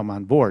spouse come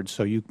on board.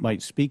 So you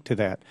might speak to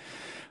that.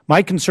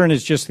 My concern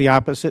is just the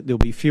opposite. There will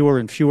be fewer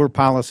and fewer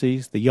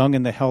policies. The young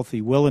and the healthy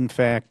will, in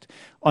fact,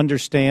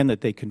 understand that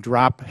they can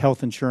drop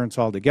health insurance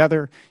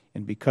altogether,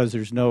 and because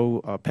there's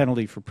no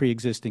penalty for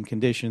pre-existing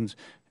conditions,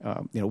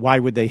 why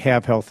would they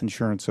have health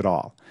insurance at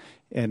all?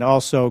 And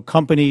also,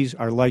 companies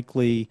are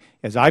likely,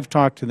 as I've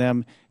talked to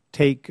them,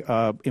 take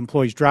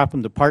employees, drop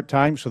them to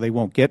part-time so they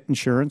won't get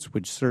insurance,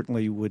 which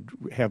certainly would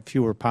have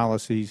fewer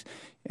policies.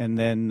 And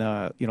then,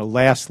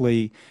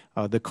 lastly,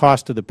 the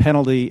cost of the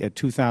penalty at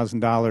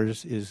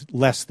 $2,000 is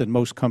less than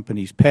most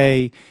companies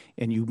pay,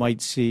 and you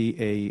might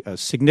see a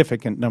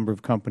significant number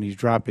of companies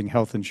dropping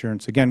health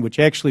insurance, again, which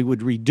actually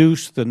would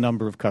reduce the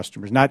number of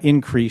customers, not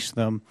increase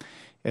them,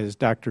 as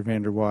Dr.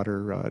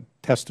 Vanderwater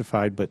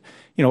testified. But,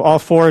 all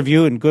four of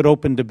you in good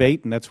open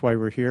debate, and that's why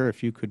we're here.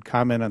 If you could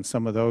comment on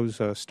some of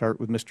those, start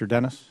with Mr.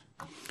 Dennis.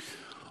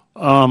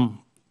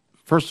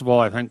 First of all,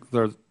 I think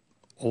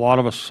a lot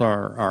of us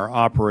are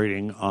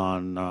operating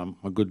on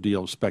a good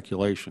deal of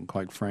speculation,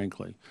 quite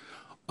frankly,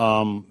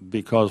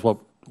 because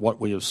what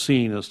we have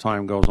seen as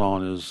time goes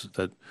on is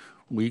that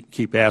we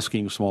keep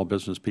asking small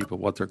business people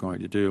what they're going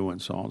to do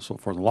and so on and so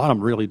forth. A lot of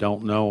them really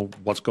don't know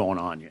what's going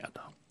on yet.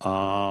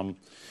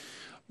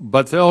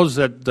 But those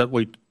that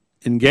we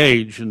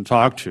engage and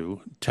talk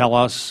to tell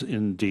us,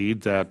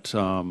 indeed, that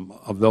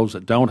of those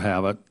that don't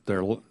have it,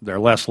 they're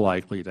less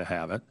likely to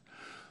have it.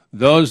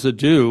 Those that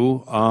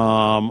do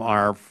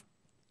are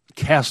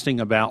casting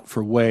about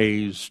for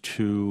ways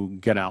to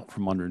get out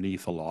from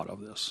underneath a lot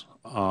of this.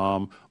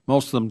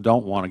 Most of them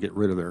don't want to get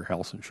rid of their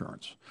health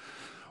insurance.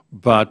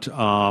 But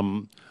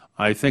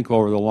I think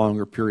over the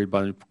longer period,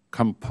 by the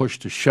come push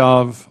to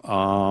shove,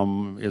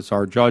 it's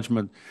our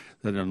judgment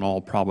that in all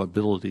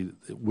probability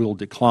it will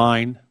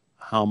decline.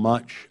 How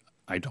much,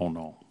 I don't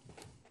know.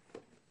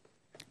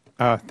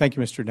 Thank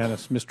you, Mr.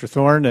 Dennis. Mr.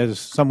 Thorne, as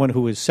someone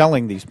who is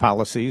selling these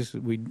policies,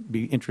 we'd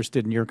be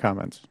interested in your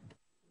comments.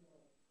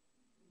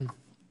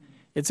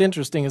 It's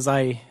interesting as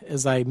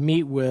I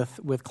meet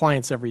with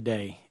clients every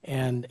day,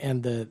 and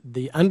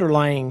the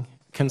underlying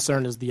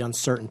concern is the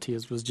uncertainty,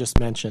 as was just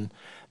mentioned.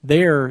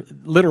 They're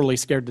literally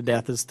scared to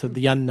death as to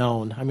the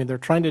unknown. I mean, they're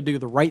trying to do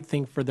the right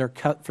thing for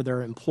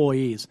their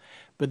employees,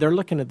 but they're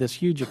looking at this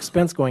huge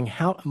expense going,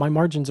 how my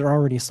margins are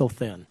already so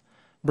thin.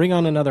 Bring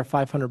on another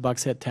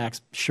 $500 hit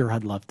tax, sure,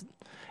 I'd love to.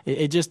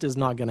 It just is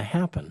not going to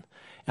happen.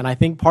 And I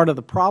think part of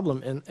the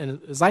problem,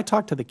 and as I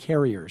talk to the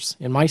carriers,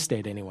 in my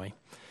state anyway,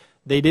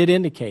 they did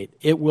indicate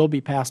it will be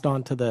passed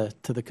on to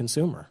the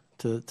consumer,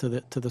 to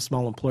the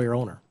small employer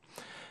owner.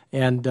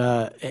 And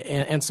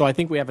so I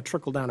think we have a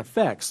trickle-down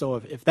effect. So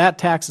if that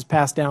tax is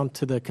passed down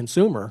to the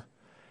consumer,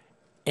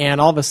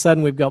 and all of a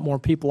sudden we've got more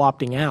people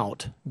opting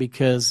out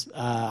because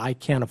I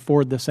can't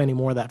afford this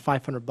anymore, that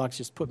 $500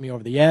 just put me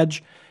over the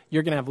edge,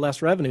 you're going to have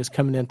less revenues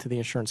coming into the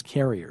insurance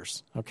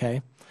carriers,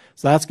 okay?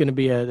 So that's going to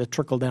be a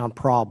trickle-down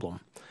problem.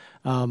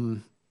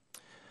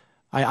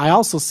 I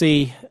also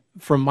see,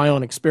 from my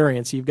own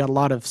experience, you've got a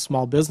lot of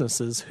small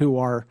businesses who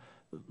are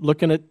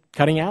looking at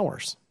cutting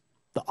hours,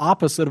 the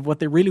opposite of what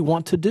they really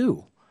want to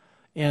do.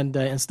 And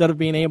instead of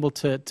being able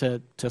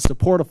to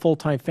support a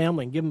full-time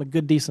family and give them a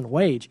good, decent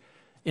wage,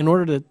 in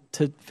order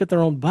to fit their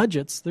own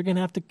budgets, they're going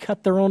to have to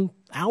cut their own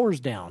hours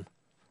down.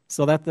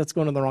 So that's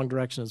going in the wrong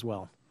direction as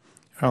well.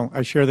 Well,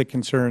 I share the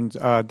concerns.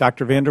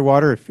 Dr.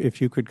 Vanderwater, if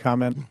you could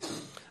comment.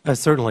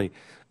 Certainly.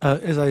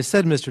 As I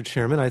said, Mr.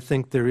 Chairman, I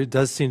think there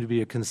does seem to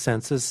be a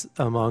consensus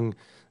among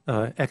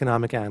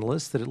economic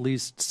analysts that at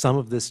least some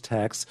of this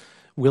tax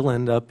will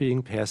end up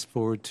being passed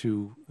forward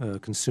to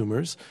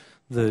consumers.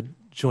 The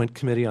Joint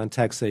Committee on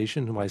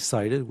Taxation, whom I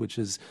cited, which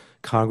is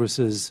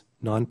Congress's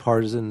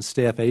nonpartisan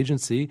staff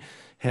agency,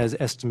 has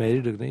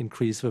estimated an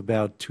increase of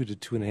about 2 to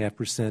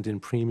 2.5% in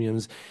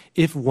premiums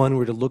if one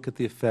were to look at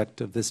the effect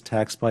of this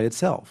tax by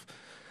itself.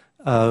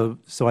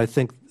 So I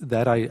think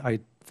that I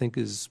think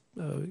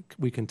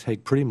we can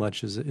take pretty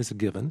much as a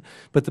given.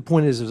 But the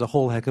point is, there's a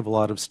whole heck of a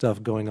lot of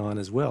stuff going on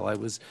as well. I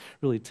was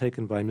really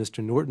taken by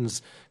Mr.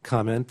 Norton's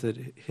comment that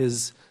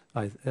his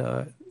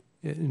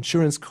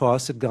insurance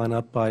costs had gone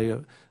up by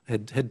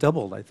had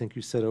doubled, I think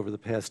you said, over the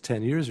past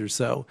 10 years or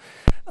so.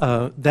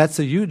 That's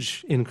a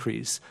huge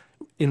increase.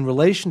 In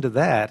relation to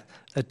that,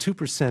 a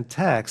 2%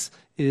 tax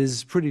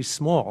is pretty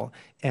small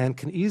and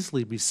can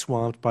easily be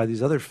swamped by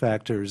these other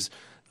factors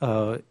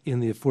in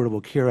the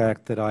Affordable Care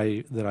Act that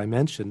I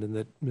mentioned and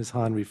that Ms.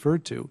 Hahn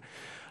referred to.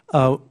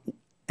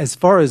 As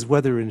far as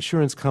whether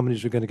insurance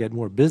companies are going to get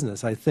more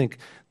business, I think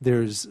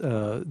there's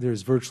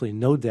virtually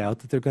no doubt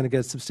that they're going to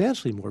get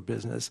substantially more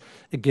business.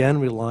 Again,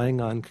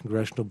 relying on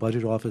Congressional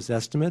Budget Office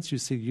estimates, you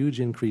see huge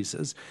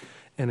increases.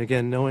 And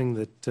again, knowing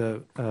that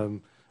I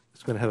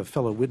was going to have a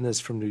fellow witness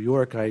from New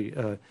York,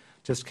 I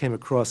just came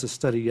across a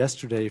study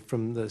yesterday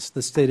from the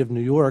state of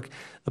New York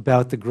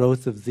about the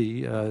growth of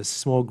the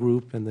small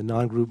group and the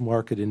non-group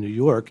market in New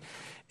York.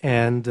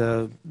 And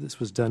this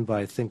was done by,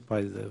 I think,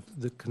 by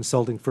the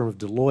consulting firm of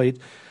Deloitte.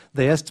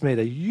 They estimate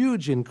a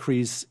huge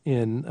increase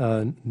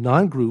in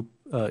non-group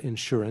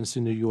insurance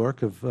in New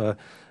York of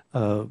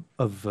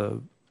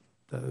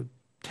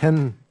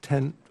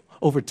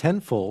over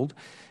tenfold,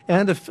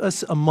 and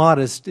a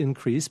modest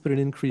increase, but an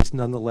increase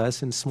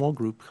nonetheless in small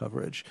group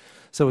coverage.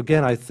 So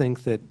again, I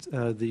think that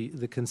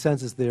the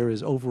consensus there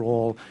is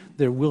overall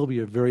there will be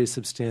a very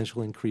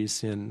substantial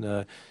increase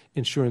in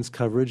insurance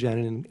coverage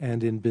and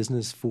in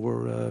business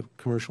for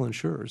commercial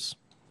insurers.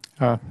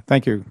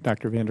 Thank you,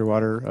 Dr.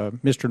 Vanderwater.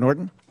 Mr.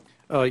 Norton?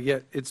 Yeah,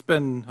 it's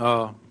been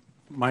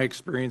my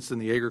experience in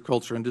the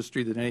agriculture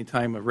industry that any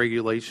time a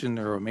regulation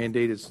or a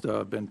mandate has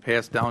been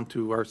passed down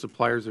to our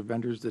suppliers or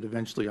vendors, that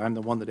eventually I'm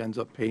the one that ends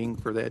up paying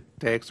for that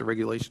tax or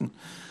regulation.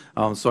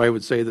 So I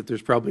would say that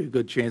there's probably a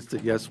good chance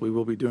that, yes, we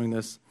will be doing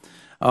this.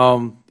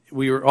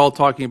 We were all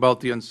talking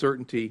about the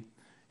uncertainty,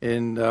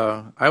 and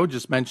I would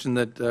just mention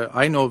that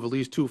I know of at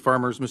least 2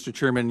 farmers, Mr.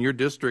 Chairman, in your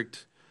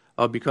district,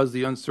 because of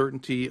the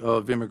uncertainty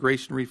of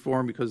immigration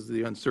reform, because of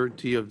the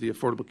uncertainty of the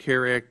Affordable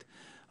Care Act,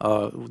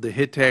 the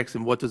hit tax,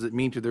 and what does it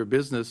mean to their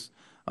business,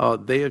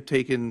 they have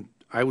taken,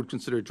 I would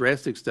consider,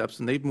 drastic steps,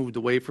 and they've moved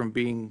away from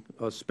being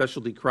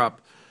specialty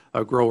crop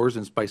growers,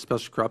 and by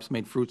special crops I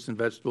mean fruits and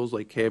vegetables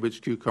like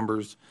cabbage,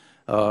 cucumbers,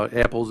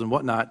 apples, and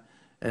whatnot.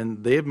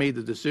 And they have made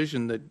the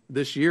decision that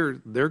this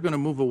year they're going to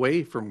move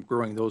away from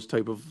growing those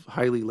type of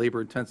highly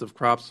labor-intensive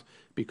crops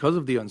because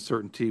of the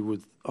uncertainty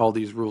with all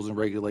these rules and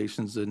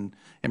regulations and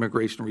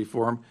immigration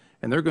reform.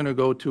 And they're going to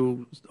go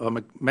to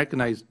a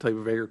mechanized type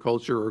of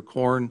agriculture, or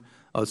corn,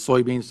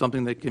 soybeans,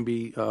 something that can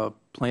be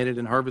planted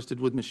and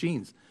harvested with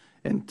machines.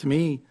 And to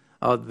me,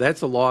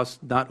 that's a loss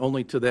not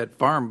only to that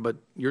farm, but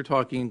you're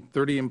talking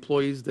 30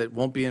 employees that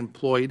won't be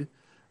employed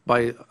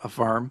by a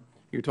farm.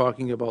 You're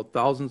talking about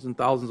thousands and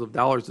thousands of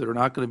dollars that are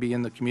not going to be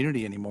in the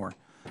community anymore.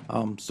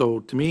 So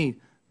to me,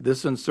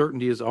 this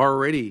uncertainty is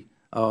already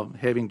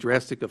having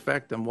drastic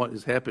effect on what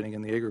is happening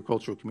in the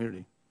agricultural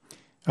community.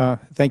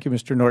 Thank you,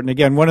 Mr. Norton.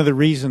 Again, one of the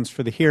reasons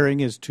for the hearing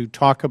is to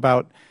talk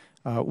about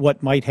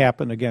what might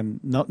happen. Again,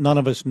 none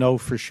of us know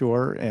for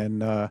sure,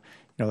 and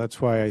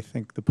that's why I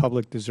think the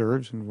public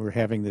deserves, and we're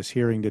having this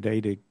hearing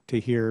today to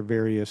hear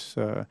various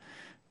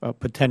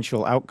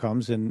potential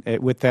outcomes. And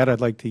with that,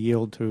 I'd like to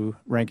yield to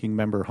Ranking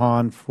Member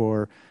Hahn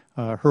for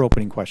her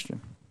opening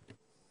question.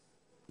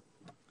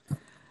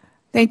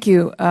 Thank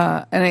you.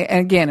 And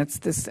again,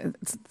 this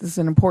is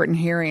an important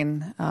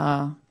hearing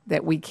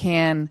that we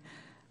can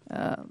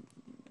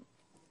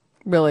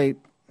really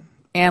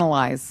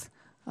analyze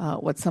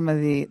what some of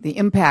the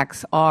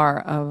impacts are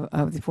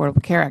of the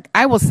Affordable Care Act.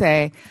 I will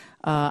say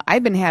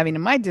I've been having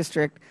in my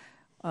district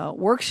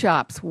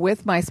workshops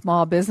with my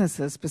small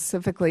businesses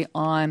specifically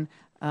on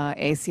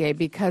ACA,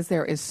 because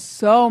there is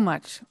so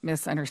much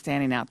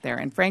misunderstanding out there.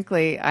 And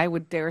frankly, I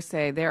would dare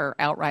say there are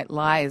outright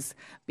lies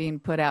being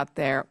put out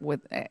there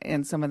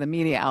in some of the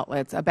media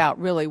outlets about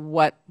really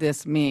what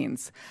this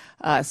means.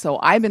 So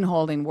I've been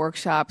holding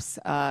workshops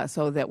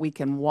so that we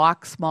can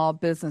walk small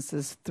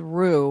businesses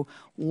through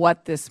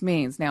what this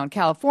means. Now in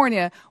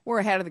California, we're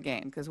ahead of the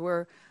game because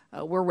we're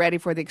ready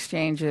for the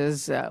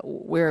exchanges.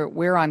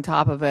 We're on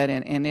top of it,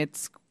 and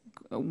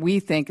we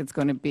think it's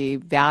going to be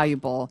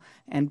valuable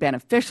and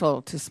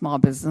beneficial to small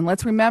business. And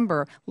let's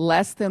remember,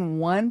 less than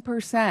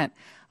 1%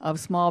 of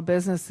small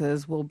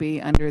businesses will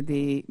be under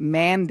the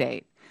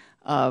mandate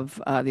of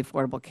the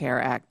Affordable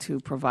Care Act to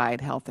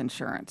provide health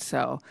insurance.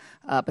 So,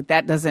 but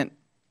that doesn't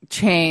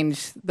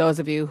change those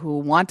of you who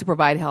want to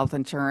provide health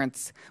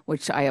insurance,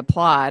 which I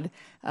applaud,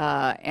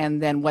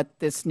 and then what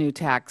this new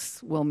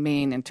tax will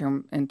mean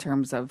in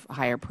terms of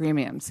higher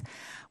premiums.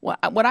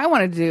 What I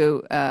want to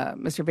do,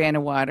 Mr.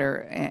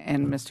 Vanderwater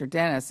and Mr.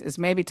 Dennis, is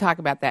maybe talk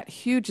about that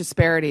huge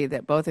disparity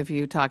that both of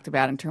you talked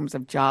about in terms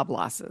of job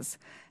losses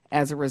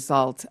as a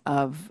result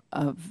of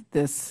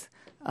this.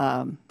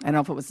 I don't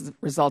know if it was a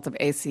result of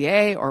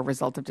ACA or a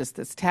result of just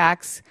this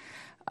tax.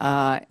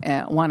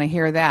 want to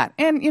hear that.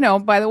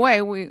 And, by the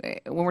way, when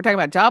we're talking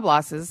about job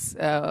losses,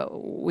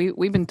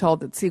 we've been told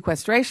that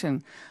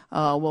sequestration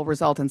will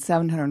result in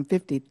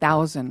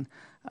 750,000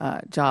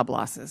 job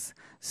losses.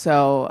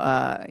 So,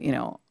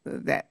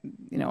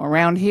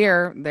 around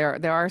here,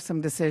 there are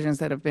some decisions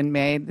that have been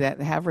made that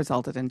have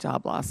resulted in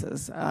job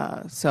losses.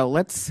 So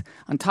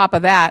on top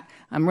of that,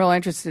 I'm real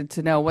interested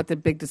to know what the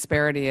big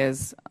disparity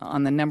is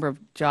on the number of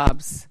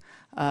jobs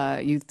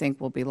you think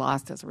will be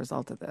lost as a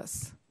result of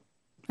this.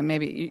 And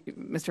maybe,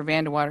 Mr.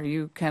 Vandewater,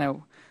 you kind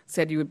of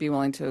said you would be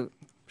willing to,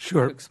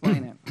 Sure. to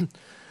explain it.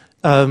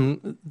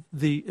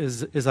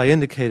 As I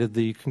indicated,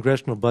 the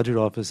Congressional Budget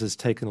Office has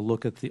taken a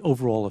look at the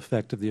overall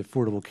effect of the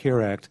Affordable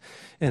Care Act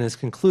and has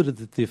concluded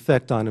that the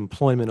effect on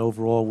employment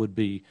overall would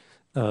be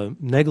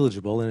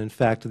negligible, and in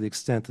fact, to the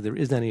extent that there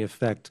is any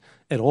effect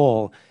at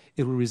all,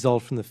 it would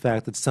result from the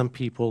fact that some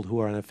people who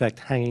are in effect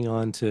hanging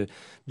on to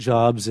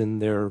jobs in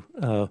their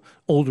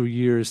older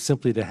years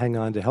simply to hang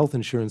on to health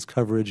insurance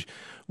coverage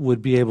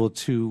would be able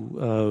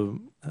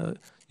to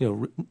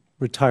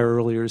retire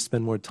earlier,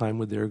 spend more time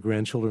with their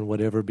grandchildren,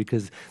 whatever,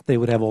 because they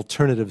would have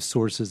alternative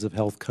sources of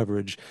health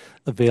coverage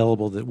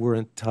available that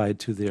weren't tied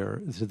to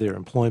their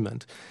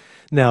employment.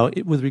 Now,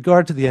 with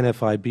regard to the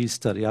NFIB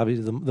study,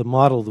 obviously the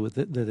model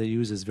that they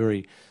use is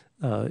very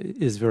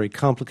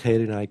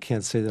complicated, and I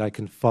can't say that I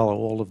can follow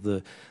all of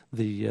the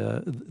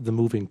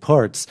moving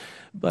parts.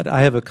 But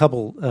I have a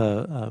couple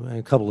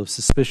of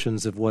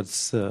suspicions of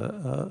what's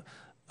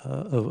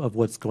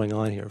going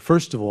on here.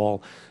 First of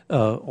all,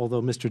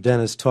 although Mr.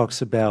 Dennis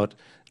talks about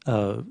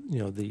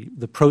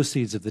the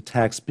proceeds of the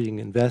tax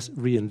being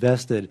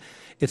reinvested,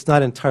 it's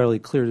not entirely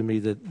clear to me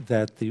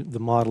that the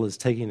model is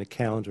taking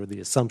account, or the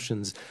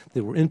assumptions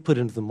that were input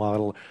into the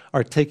model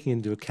are taking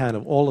into account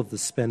of all of the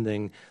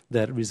spending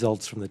that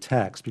results from the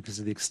tax, because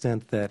to the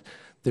extent that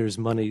there's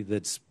money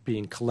that's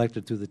being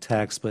collected through the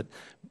tax but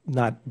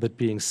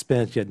being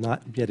spent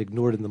not yet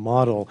ignored in the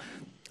model,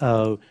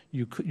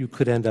 you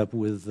could end up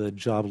with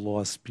job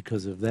loss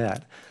because of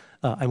that.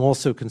 I'm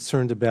also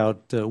concerned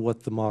about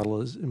what the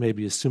model is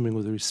maybe assuming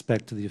with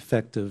respect to the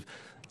effect of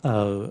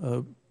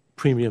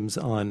premiums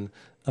on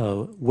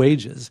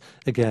wages.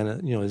 Again,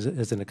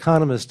 as an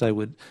economist, I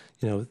would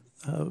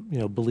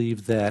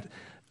believe that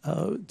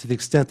to the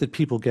extent that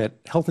people get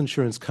health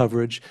insurance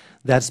coverage,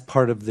 that's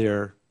part of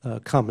their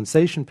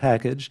compensation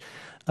package.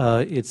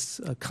 It's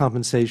a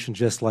compensation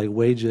just like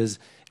wages,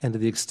 and to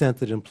the extent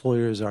that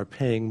employers are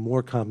paying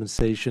more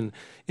compensation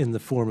in the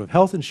form of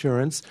health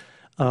insurance,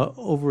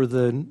 over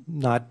the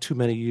not too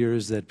many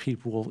years that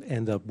people will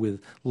end up with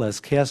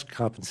less cash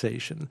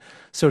compensation.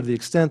 So to the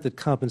extent that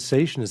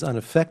compensation is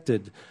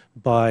unaffected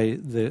by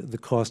the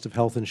cost of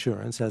health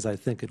insurance, as I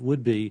think it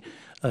would be,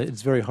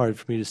 it's very hard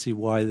for me to see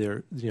why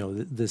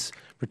this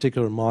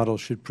particular model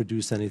should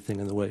produce anything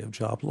in the way of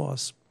job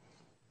loss.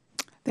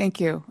 Thank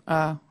you.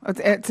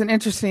 It's an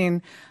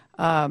interesting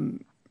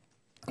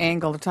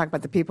angle to talk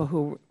about the people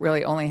who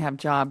really only have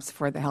jobs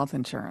for the health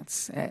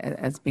insurance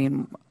as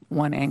being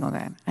one angle of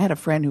that. I had a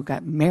friend who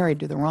got married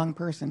to the wrong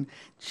person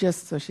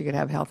just so she could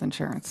have health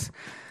insurance.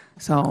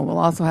 So we'll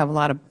also have a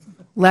lot of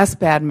less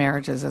bad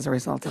marriages as a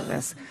result of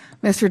this.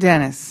 Mr.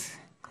 Dennis,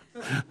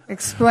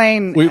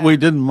 explain. We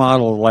didn't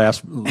model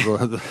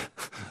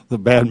the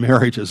bad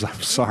marriages,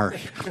 I'm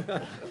sorry.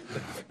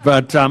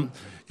 But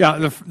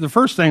the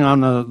first thing on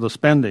the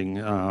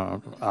spending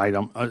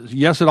item,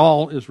 yes, it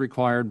all is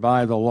required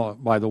by the law,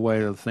 by the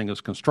way the thing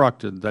is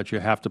constructed, that you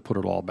have to put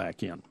it all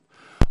back in.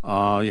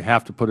 You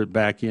have to put it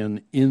back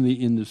in the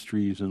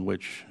industries in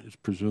which it's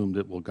presumed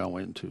it will go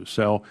into.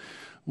 So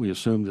we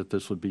assume that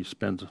this would be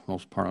spent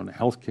most part on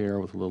health care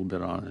with a little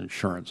bit on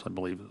insurance, I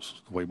believe is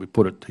the way we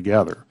put it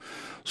together.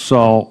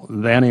 So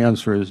that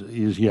answer is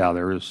yeah,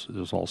 there's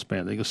all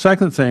spending. The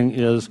second thing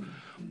is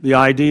the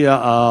idea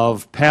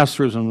of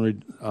pass-throughs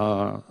and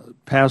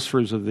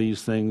pass-throughs of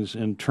these things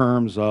in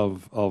terms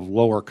of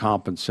lower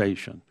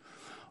compensation.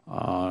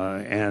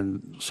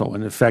 And so,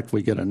 in effect,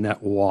 we get a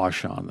net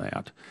wash on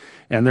that.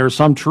 And there's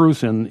some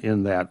truth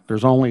in that.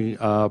 There's only,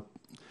 and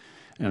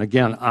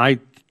again,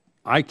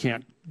 I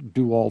can't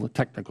do all the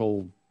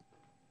technical,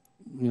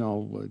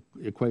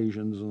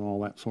 equations and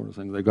all that sort of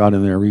thing they got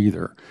in there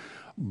either.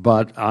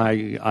 But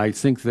I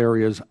think there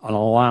is an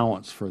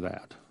allowance for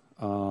that.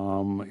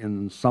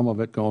 And some of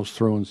it goes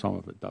through and some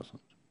of it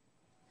doesn't.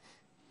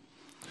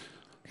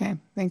 Okay,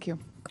 thank you.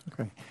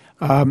 Okay.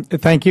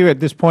 Thank you.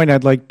 At this point,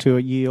 I'd like to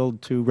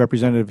yield to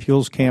Representative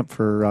Hulskamp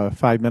for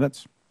 5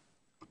 minutes.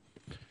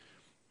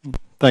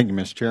 Thank you,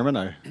 Mr. Chairman.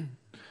 I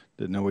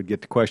didn't know we'd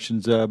get to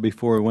questions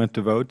before we went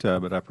to vote,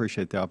 but I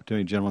appreciate the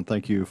opportunity. Gentlemen,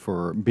 thank you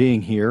for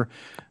being here.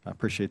 I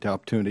appreciate the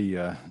opportunity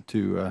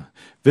to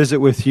visit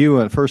with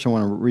you. First, I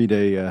want to read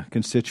a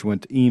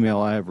constituent email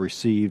I have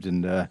received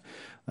and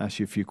ask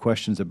you a few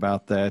questions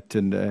about that.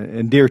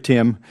 And dear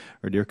Tim,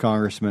 or dear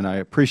Congressman, I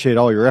appreciate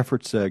all your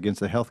efforts against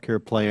the health care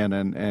plan,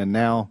 and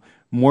now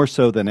more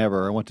so than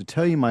ever, I want to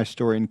tell you my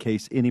story in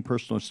case any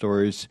personal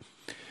stories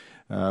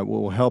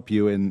will help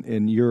you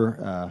in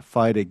your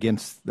fight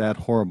against that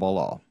horrible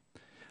law.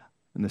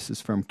 and this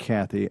is from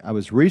Kathy. I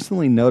was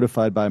recently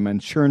notified by my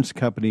insurance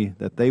company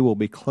that they will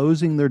be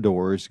closing their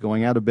doors,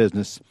 going out of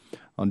business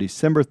on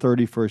December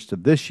 31st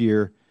of this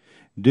year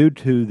due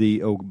to the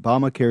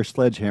Obamacare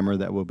sledgehammer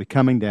that will be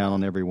coming down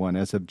on everyone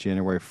as of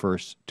January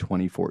 1st,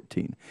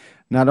 2014.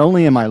 Not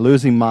only am I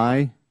losing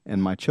my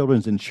and my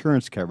children's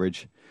insurance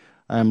coverage,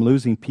 I am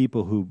losing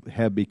people who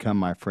have become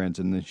my friends.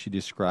 And then she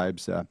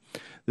describes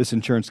this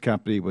insurance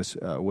company was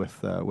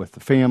with the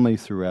family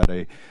throughout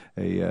a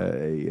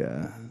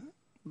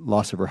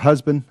loss of her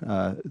husband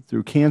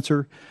through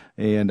cancer,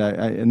 and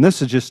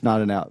this is just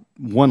not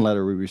one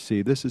letter we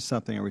received. This is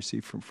something I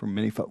received from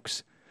many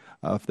folks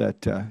of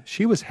that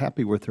she was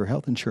happy with her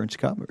health insurance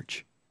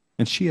coverage,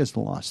 and she has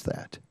lost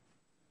that.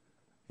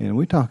 And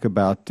we talk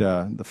about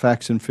the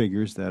facts and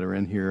figures that are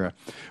in here.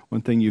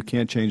 One thing you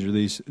can't change are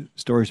these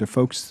stories of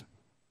folks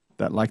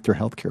that like their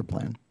health care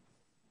plan.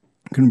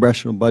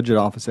 Congressional Budget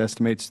Office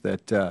estimates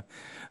that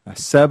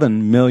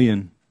 7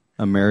 million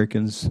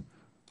Americans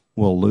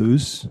will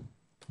lose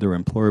their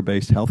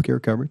employer-based health care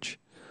coverage.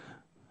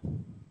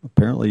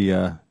 Apparently,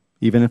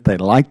 even if they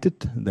liked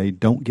it, they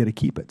don't get to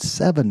keep it.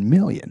 7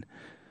 million.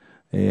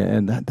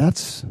 And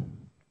that's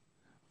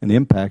an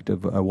impact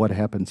of what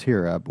happens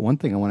here. One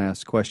thing I want to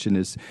ask the question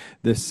is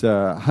this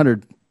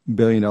 $100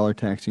 billion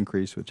tax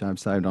increase, which I've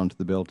signed onto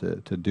the bill to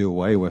do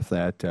away with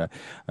that.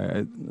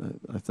 I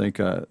think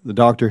the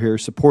doctor here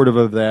is supportive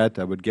of that.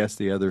 I would guess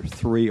the other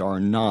three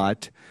are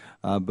not.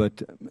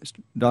 But,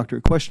 Doctor,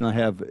 a question I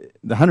have,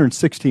 the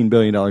 $116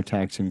 billion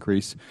tax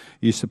increase,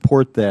 you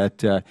support that.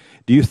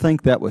 Do you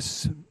think that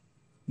was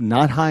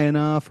not high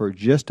enough or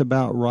just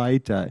about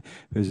right?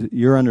 Because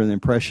you're under the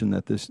impression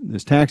that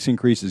this tax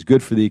increase is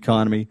good for the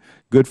economy,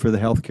 good for the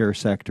health care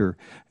sector.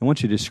 I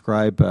want you to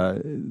describe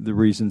the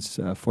reasons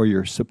for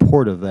your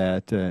support of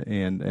that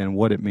and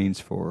what it means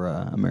for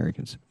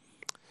Americans.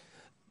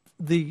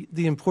 The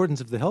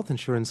importance of the health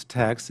insurance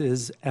tax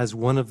is as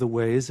one of the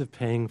ways of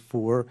paying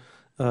for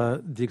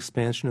the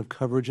expansion of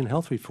coverage and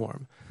health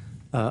reform.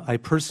 I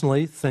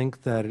personally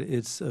think that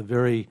it's a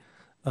very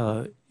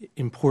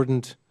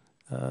important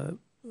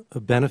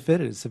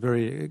benefit. It's a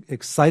very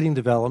exciting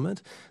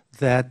development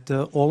that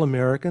all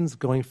Americans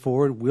going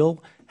forward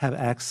will have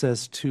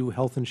access to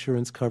health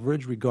insurance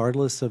coverage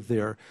regardless of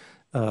their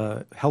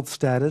health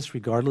status,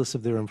 regardless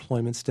of their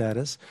employment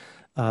status.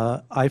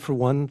 I, for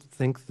one,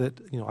 think that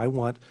I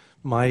want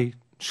my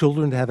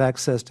children to have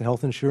access to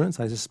health insurance.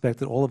 I suspect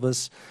that all of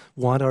us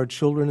want our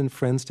children and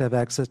friends to have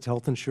access to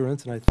health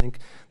insurance, and I think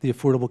the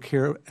Affordable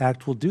Care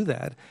Act will do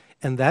that.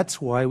 And that's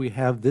why we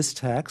have this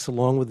tax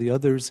along with the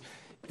others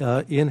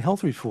in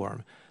health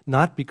reform,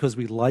 not because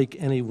we like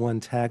any one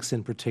tax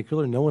in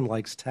particular. No one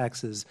likes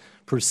taxes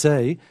per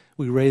se.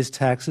 We raise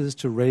taxes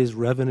to raise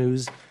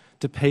revenues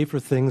to pay for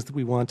things that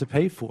we want to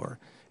pay for.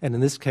 And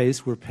in this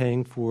case, we're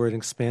paying for an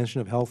expansion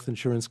of health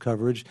insurance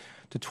coverage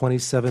to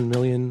 27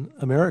 million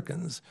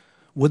Americans.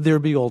 Would there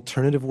be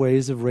alternative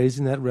ways of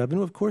raising that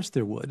revenue? Of course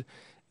there would.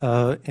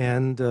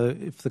 And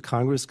if the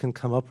Congress can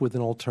come up with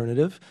an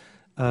alternative,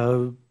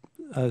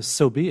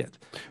 so be it.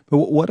 But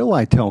what do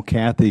I tell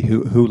Kathy,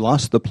 who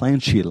lost the plan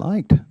she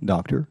liked,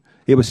 Doctor?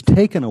 It was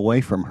taken away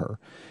from her.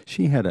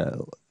 She had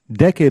a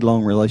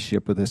decade-long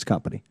relationship with this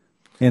company,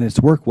 and it's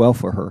worked well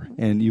for her.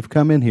 And you've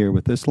come in here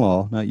with this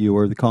law, not you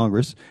or the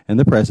Congress and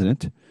the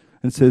President,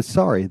 and says,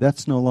 sorry,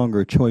 that's no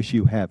longer a choice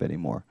you have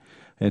anymore.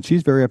 And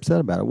she's very upset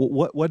about it.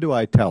 What do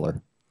I tell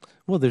her?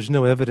 Well, there's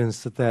no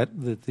evidence that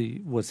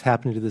what's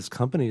happening to this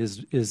company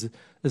is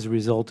as a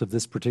result of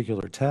this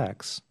particular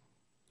tax.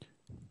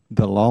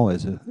 The law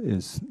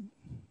is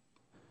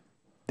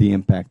the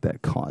impact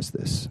that caused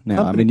this.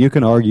 Now, I mean, you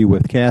can argue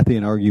with Kathy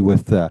and argue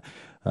with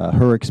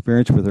her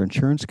experience with her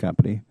insurance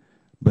company,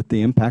 but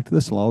the impact of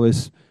this law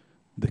is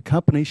the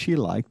company she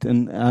liked,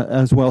 and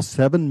as well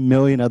 7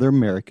 million other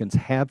Americans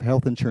have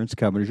health insurance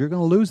coverage. You're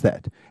going to lose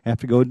that, have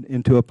to go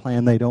into a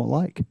plan they don't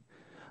like.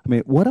 I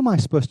mean, what am I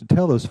supposed to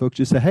tell those folks?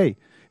 Just say, hey,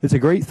 it's a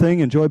great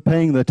thing, enjoy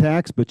paying the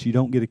tax, but you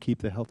don't get to keep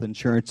the health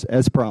insurance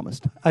as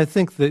promised. I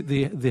think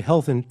the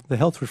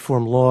health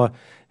reform law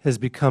has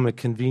become a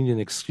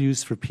convenient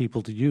excuse for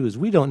people to use.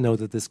 We don't know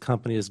that this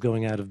company is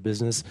going out of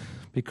business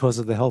because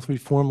of the health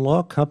reform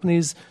law.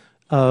 Companies,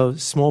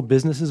 small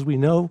businesses, we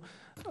know.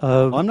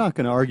 I'm not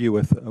going to argue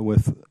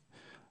with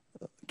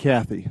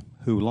Kathy,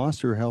 who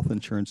lost her health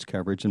insurance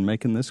coverage and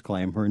making this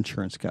claim, her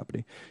insurance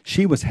company.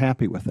 She was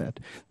happy with that.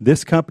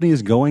 This company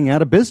is going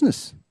out of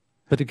business.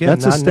 But again,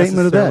 that's not a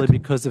statement of necessarily that.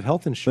 Because of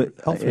health insurance.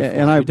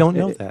 And we don't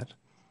know that.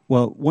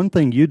 Well, one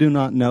thing you do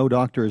not know,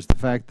 Doctor, is the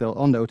fact that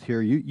I'll note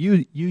here,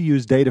 you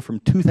use data from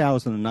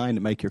 2009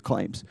 to make your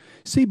claims.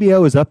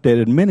 CBO has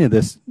updated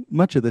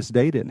much of this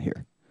data in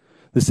here.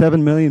 The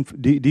 7 million,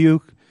 do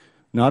you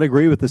not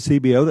agree with the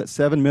CBO that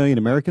 7 million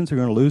Americans are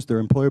going to lose their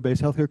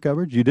employer-based health care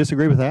coverage? Do you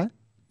disagree with that?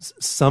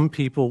 Some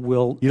people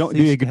will. Do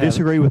you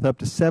disagree with up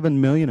to 7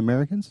 million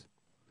Americans?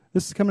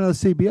 This is coming out of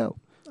the CBO.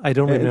 I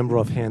don't remember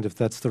offhand if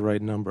that's the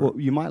right number. Well,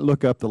 you might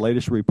look up the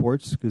latest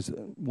reports, because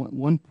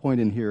one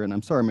point in here, and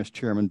I'm sorry, Mr.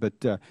 Chairman,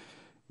 but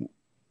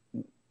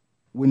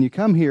when you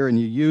come here and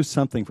you use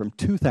something from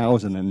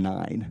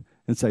 2009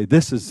 and say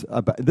this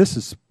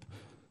is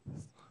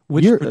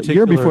Which year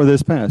particular, before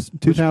this passed,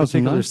 2009. Which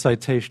particular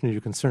citation are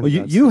you concerned Well,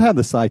 about? you have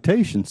the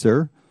citation,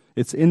 sir.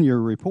 It's in your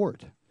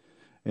report,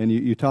 and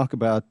you talk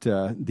about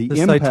the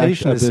impact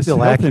citation of is this still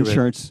health accurate.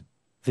 insurance.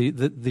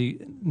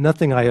 The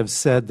nothing I have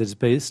said that's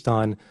based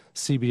on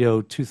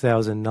CBO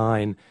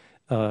 2009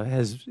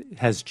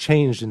 has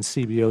changed in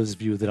CBO's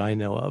view that I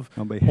know of.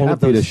 I'll be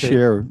happy to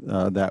share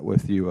that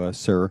with you,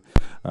 sir.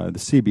 The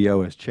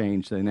CBO has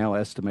changed. They now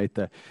estimate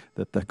that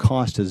the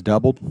cost has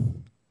doubled.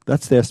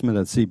 That's the estimate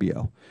of the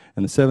CBO,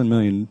 and the 7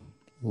 million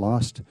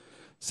lost.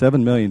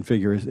 7 million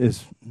figure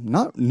is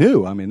not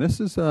new. I mean, this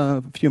is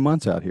a few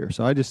months out here.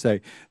 So I just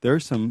say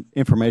there's some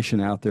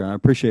information out there. I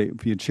appreciate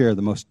if you'd share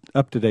the most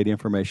up-to-date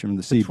information from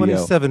the CBO. The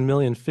 27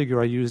 million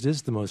figure I used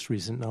is the most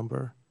recent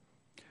number.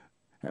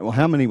 Well,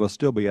 how many will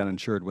still be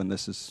uninsured when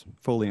this is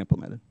fully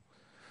implemented?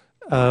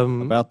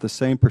 About the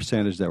same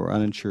percentage that were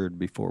uninsured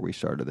before we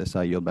started this.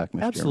 I yield back,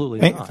 Mr. Absolutely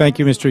Chairman. not. Thank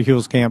you, Mr.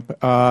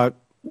 Hulskamp.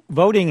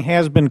 Voting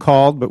has been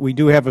called, but we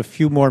do have a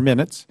few more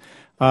minutes.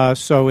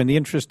 So in the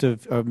interest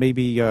of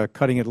maybe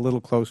cutting it a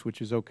little close,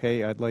 which is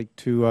okay, I'd like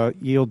to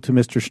yield to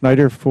Mr.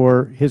 Schneider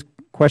for his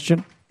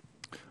question.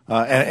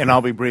 And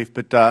I'll be brief,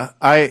 but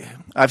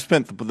I've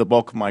spent the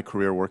bulk of my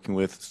career working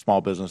with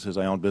small businesses.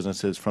 I owned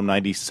businesses from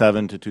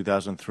 97 to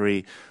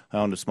 2003. I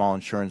owned a small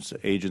insurance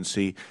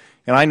agency.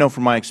 And I know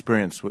from my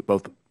experience with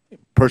both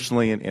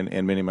personally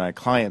and many of my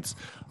clients,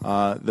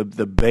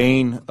 the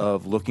bane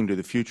of looking to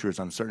the future is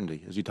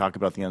uncertainty. As you talk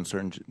about the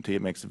uncertainty,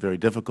 it makes it very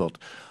difficult.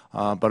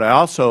 But I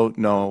also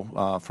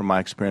know from my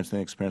experience and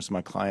the experience of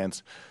my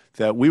clients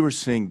that we were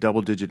seeing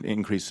double-digit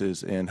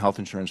increases in health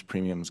insurance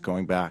premiums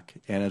going back.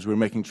 And as we were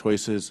making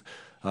choices,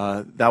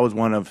 that was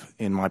one of,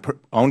 in my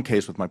own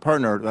case with my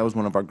partner, that was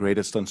one of our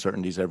greatest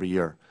uncertainties every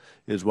year,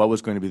 is what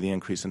was going to be the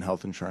increase in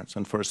health insurance.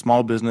 And for a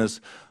small business,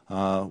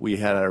 we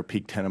had at our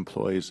peak 10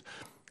 employees.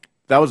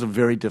 That was a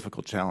very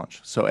difficult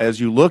challenge. So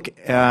as you look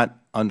at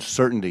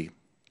uncertainty,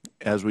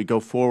 as we go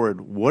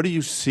forward, what do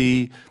you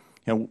see?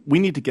 You know, we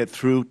need to get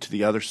through to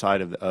the other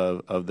side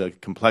of the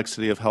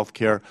complexity of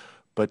healthcare,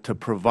 but to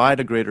provide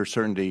a greater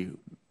certainty,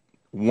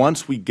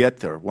 once we get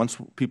there, once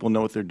people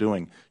know what they're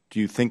doing, do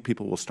you think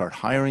people will start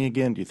hiring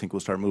again? Do you think we'll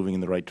start moving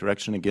in the right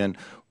direction again?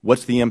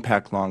 What's the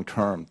impact long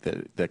term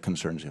that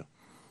concerns you?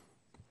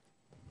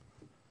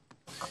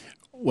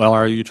 Well,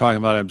 are you talking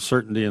about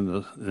uncertainty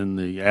in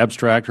the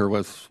abstract, or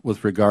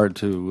with regard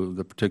to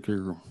the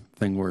particular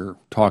thing we're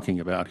talking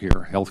about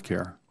here,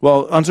 healthcare?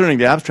 Well, uncertainty in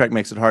the abstract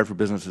makes it hard for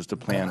businesses to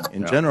plan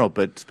in general,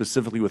 but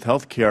specifically with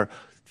healthcare,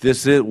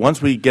 this is,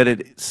 once we get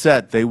it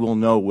set, they will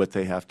know what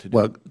they have to do.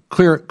 Well,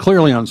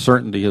 clearly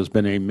uncertainty has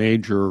been a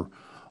major,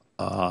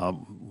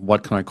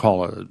 what can I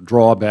call it, a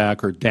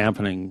drawback or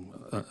dampening,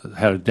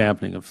 had a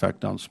dampening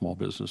effect on small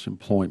business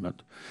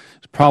employment.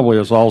 It probably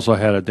has also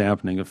had a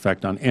dampening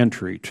effect on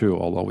entry, too,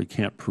 although we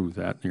can't prove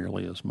that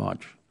nearly as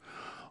much.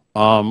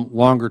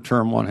 Longer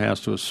term, one has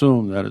to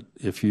assume that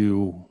if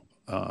you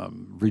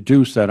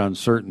reduce that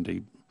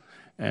uncertainty,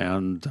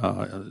 and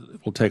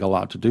it will take a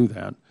lot to do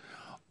that,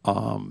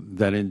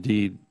 that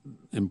indeed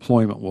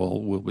employment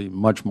will be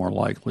much more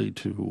likely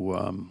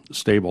to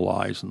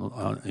stabilize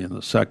in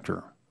the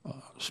sector.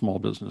 Small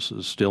business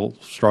is still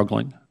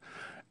struggling,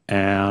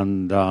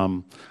 and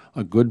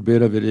a good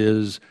bit of it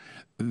is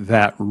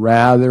that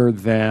rather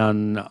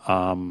than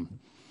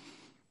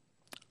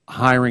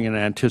hiring in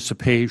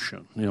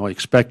anticipation,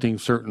 expecting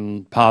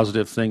certain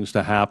positive things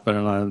to happen,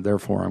 and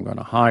therefore I'm going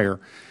to hire,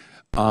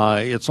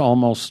 it's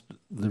almost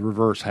the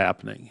reverse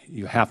happening.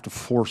 You have to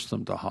force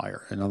them to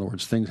hire. In other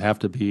words, things have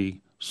to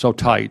be so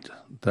tight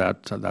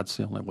that that's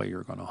the only way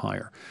you're going to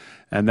hire.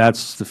 And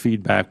that's the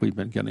feedback we've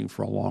been getting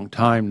for a long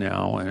time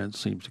now, and it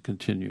seems to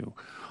continue.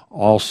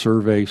 All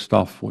survey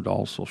stuff would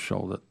also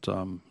show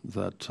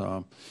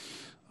that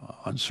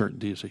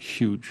uncertainty is a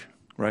huge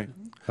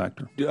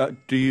factor.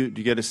 Do you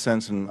get a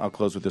sense, and I'll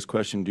close with this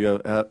question, do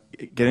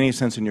you get any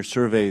sense in your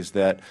surveys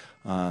that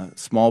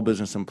small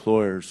business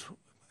employers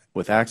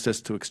with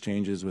access to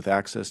exchanges, with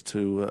access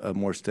to a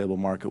more stable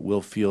market,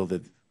 will feel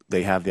that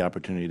they have the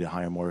opportunity to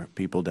hire more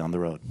people down the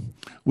road?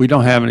 We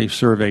don't have any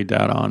survey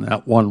data on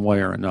that one way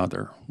or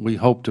another. We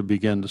hope to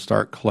begin to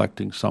start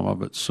collecting some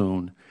of it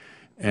soon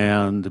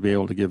and to be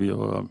able to give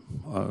you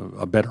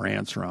a better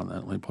answer on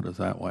that, let me put it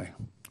that way.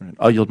 Right.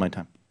 I'll yield my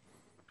time.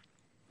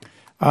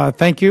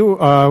 Thank you.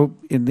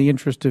 In the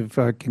interest of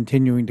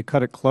continuing to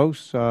cut it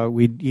close,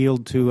 we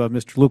yield to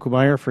Mr.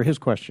 Lukemeyer for his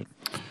question.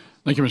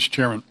 Thank you, Mr.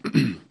 Chairman.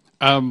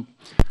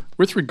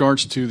 With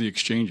regards to the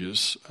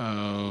exchanges,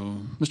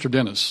 Mr.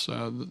 Dennis,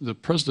 the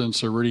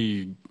President's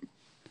already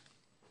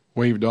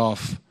waived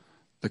off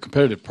the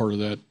competitive part of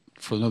that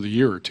for another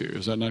year or two.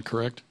 Is that not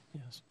correct?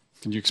 Yes.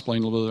 Can you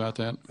explain a little bit about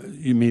that?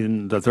 You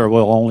mean that there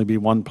will only be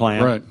one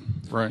plan?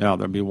 Right. Yeah,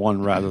 there'll be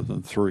one rather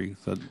than three.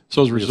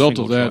 So as a result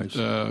of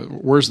that,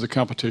 where's the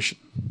competition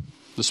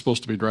that's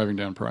supposed to be driving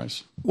down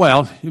price?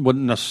 Well, you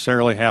wouldn't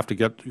necessarily have to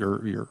get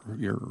your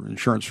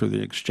insurance through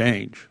the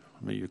exchange.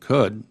 I mean, you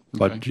could,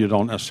 but Okay. you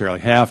don't necessarily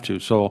have to.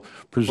 So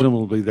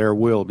presumably there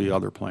will be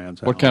other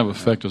plans. What kind of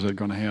effect is that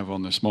going to have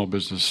on the small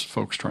business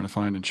folks trying to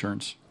find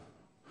insurance?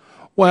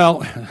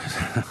 Well,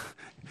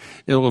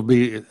 it will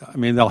be, I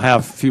mean, they'll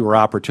have fewer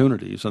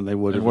opportunities than they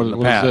would have in the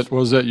past. What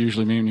does that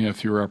usually mean when you have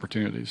fewer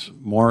opportunities?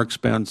 More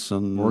expense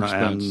and,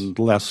 and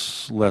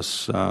less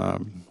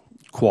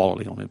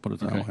quality, let me put it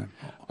that way.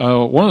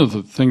 One of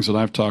the things that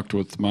I've talked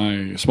with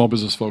my small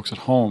business folks at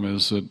home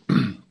is that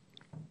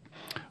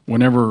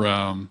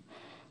whenever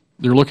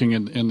they're looking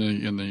in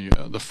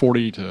the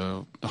 40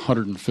 to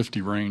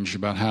 150 range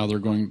about how they're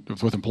going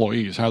with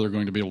employees, how they're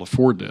going to be able to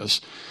afford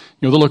this.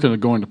 You know, they're looking at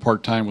going to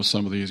part-time with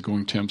some of these,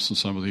 going temps in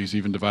some of these,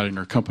 even dividing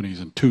their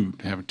companies in two,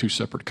 having two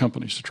separate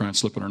companies to try and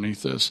slip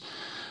underneath this.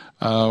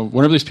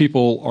 Whenever these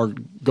people are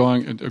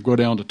go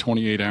down to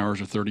 28 hours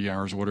or 30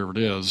 hours or whatever it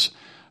is,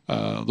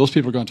 those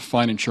people are going to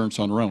find insurance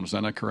on their own. Is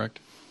that not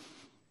correct?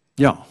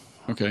 Yeah.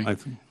 Okay.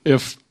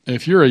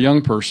 If you're a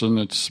young person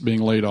that's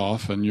being laid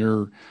off and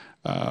you're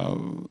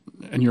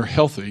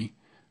healthy,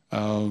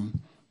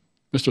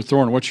 Mr.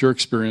 Thorne, what's your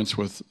experience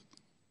with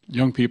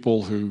young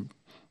people who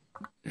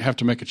have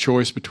to make a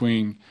choice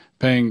between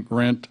paying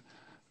rent,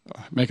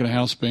 making a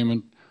house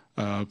payment,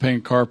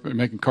 making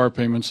car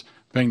payments,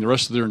 paying the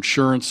rest of their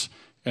insurance,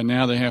 and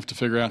now they have to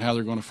figure out how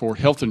they're going to afford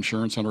health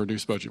insurance on a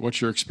reduced budget?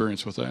 What's your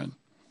experience with that?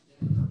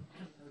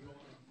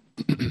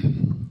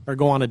 Or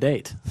go on a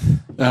date.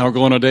 Now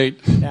go on a date.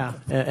 Yeah,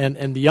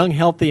 and the young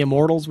healthy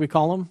immortals, we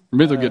call them.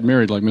 Maybe they'll get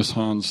married, like Miss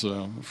Hahn's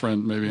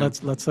friend. Maybe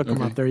let's hook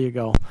them up. There you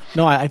go.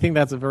 No, I think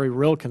that's a very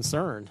real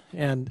concern.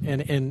 And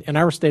in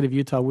our state of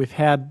Utah, we've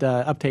had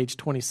up to age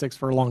 26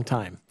 for a long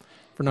time,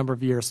 for a number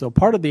of years. So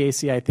part of the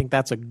ACA, I think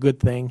that's a good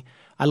thing.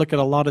 I look at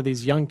a lot of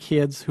these young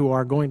kids who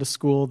are going to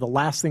school. The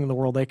last thing in the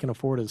world they can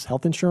afford is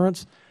health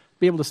insurance.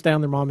 Be able to stay on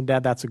their mom and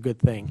dad, that's a good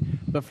thing.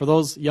 But for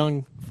those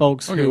young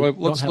folks,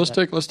 let's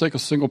take a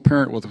single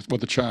parent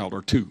with a child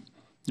or two.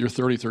 You're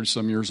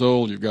 30-some years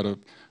old. You've got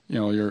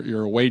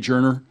you're a wage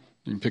earner.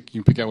 You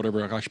can pick out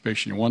whatever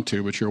occupation you want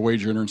to, but you're a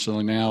wage earner, and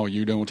suddenly now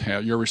you don't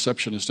have your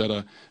receptionist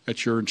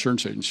at your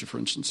insurance agency, for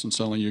instance, and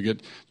suddenly you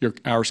get your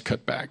hours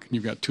cut back.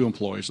 You've got two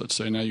employees. Let's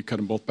say now you cut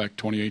them both back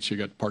 28. So you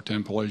got part-time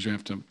employees. You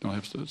don't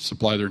have to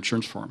supply their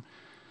insurance for them.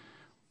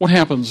 What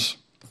happens?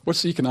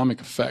 What's the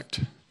economic effect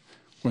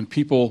when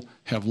people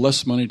have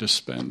less money to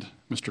spend,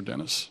 Mr.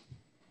 Dennis?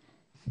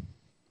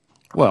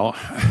 Well,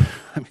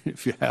 I mean,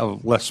 if you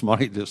have less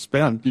money to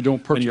spend, you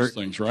don't purchase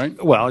things,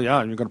 right? Well,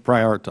 yeah, you're going to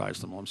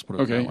prioritize them. Let's put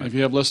it that way. If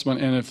you have less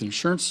money, and if the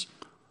insurance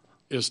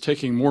is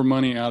taking more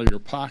money out of your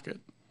pocket,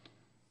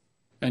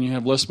 and you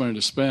have less money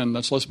to spend,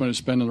 that's less money to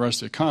spend in the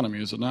rest of the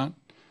economy, is it not?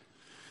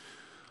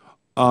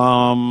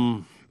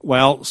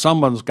 Well,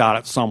 someone's got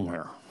it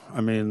somewhere.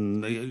 I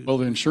mean,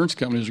 the insurance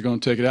companies are going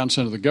to take it out and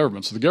send it to the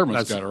government, so the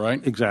government's got it,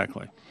 right?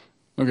 Exactly.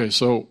 Okay,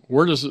 so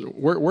where does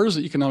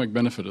the economic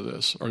benefit of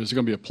this? Or is it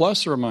going to be a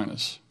plus or a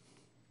minus?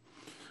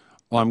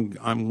 Well,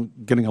 I'm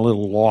getting a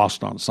little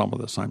lost on some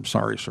of this. I'm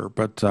sorry, sir,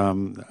 but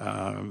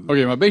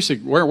okay. My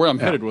basic where I'm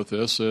headed with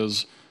this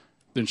is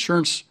the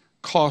insurance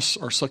costs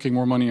are sucking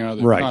more money out of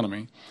the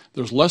economy.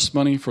 There's less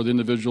money for the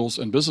individuals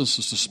and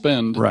businesses to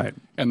spend,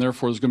 and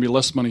therefore there's going to be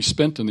less money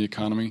spent in the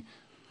economy.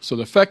 So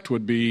the effect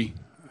would be.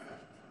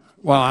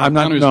 Well, I'm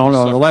not.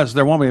 No.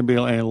 There won't be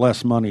any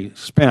less money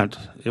spent.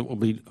 It will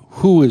be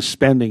who is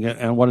spending it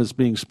and what is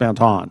being spent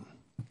on.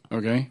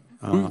 Okay.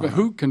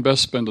 Who can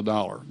best spend a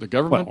dollar, the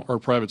government or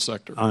private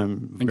sector,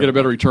 and get a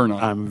better return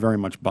on it? I'm very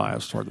much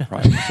biased toward the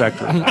private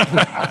sector.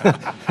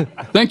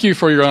 Thank you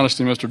for your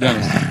honesty, Mr.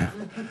 Dennis.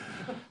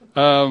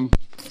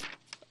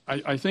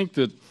 I think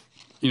that,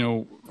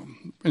 in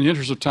the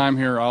interest of time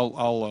here,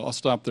 I'll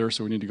stop there,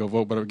 so we need to go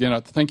vote. But again, I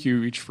thank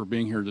you each for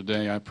being here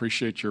today. I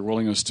appreciate your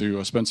willingness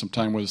to spend some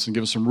time with us and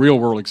give us some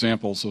real-world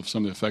examples of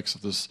some of the effects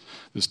of this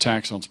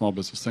tax on small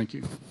business. Thank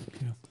you.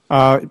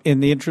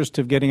 In the interest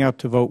of getting out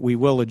to vote, we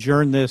will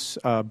adjourn this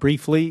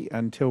briefly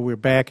until we're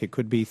back. It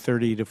could be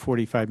 30 to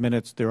 45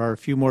 minutes. There are a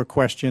few more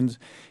questions,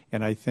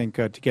 and I think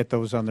to get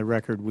those on the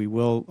record, we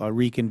will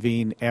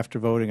reconvene after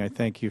voting. I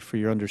thank you for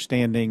your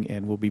understanding,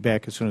 and we'll be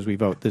back as soon as we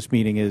vote. This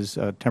meeting is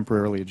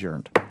temporarily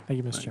adjourned.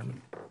 Thank you, Mr.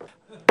 Chairman.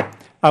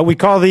 We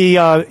call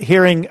the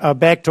hearing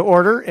back to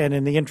order, and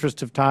in the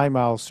interest of time,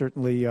 I'll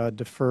certainly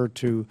defer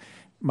to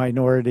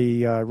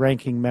Minority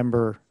Ranking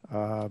Member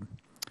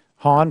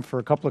Hahn for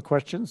a couple of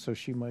questions, so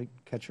she might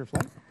catch her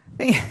flight.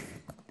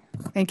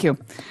 Thank you.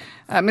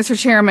 Mr.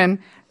 Chairman,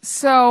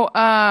 so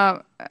Mr.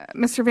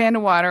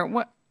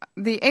 Vandewater,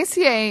 the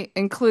ACA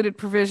included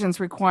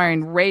provisions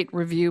requiring rate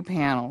review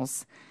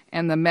panels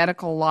and the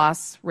medical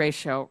loss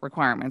ratio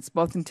requirements,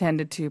 both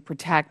intended to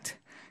protect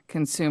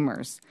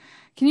consumers.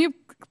 Can you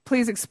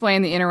please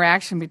explain the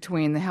interaction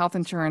between the health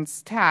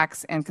insurance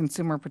tax and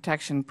consumer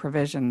protection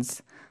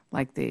provisions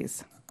like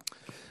these?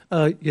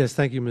 Yes,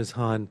 thank you, Ms.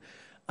 Hahn.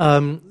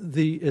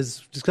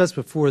 As discussed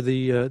before,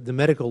 the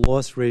medical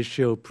loss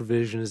ratio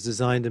provision is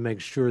designed to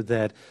make sure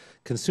that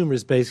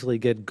consumers basically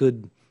get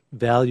good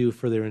value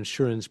for their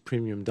insurance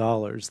premium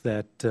dollars.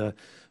 That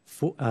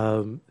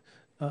in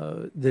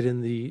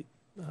the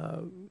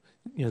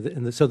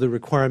so the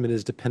requirement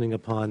is depending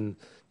upon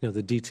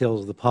the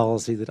details of the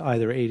policy that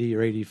either 80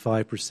 or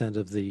 85%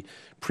 of the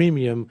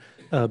premium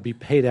be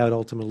paid out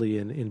ultimately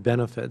in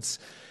benefits.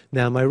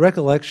 Now, my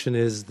recollection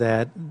is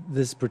that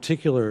this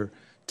particular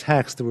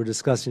tax that we're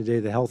discussing today,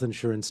 the health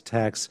insurance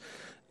tax,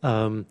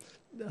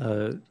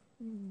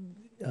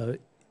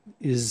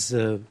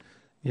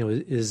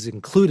 is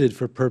included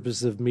for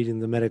purpose of meeting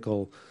the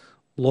medical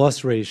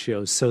loss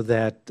ratio, so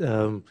that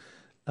to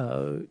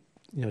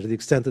the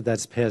extent that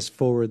that's passed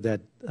forward,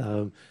 that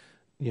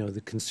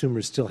the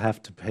consumers still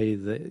have to pay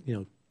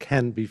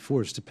can be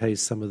forced to pay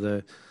some of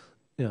the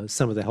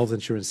health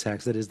insurance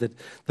tax. That is, that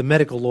the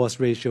medical loss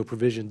ratio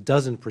provision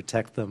doesn't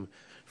protect them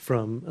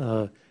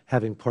from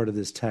having part of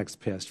this tax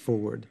passed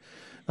forward,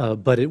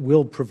 but it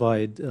will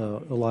provide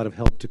a lot of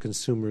help to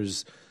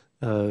consumers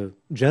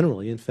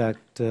generally. In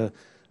fact, there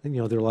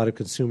are a lot of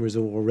consumers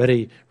who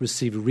already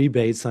receive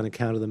rebates on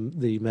account of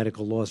the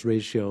medical loss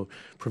ratio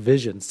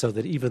provision, so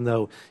that even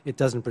though it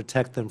doesn't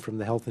protect them from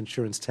the health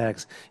insurance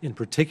tax in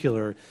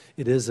particular,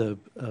 it is a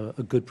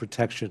good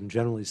protection,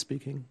 generally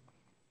speaking.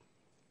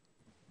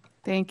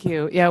 Thank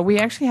you. Yeah, we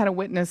actually had a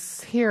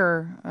witness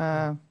here,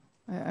 I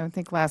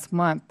think last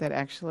month, that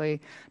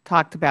actually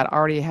talked about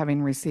already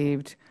having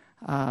received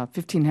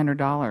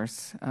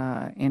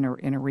 $1,500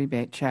 in a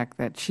rebate check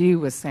that she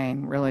was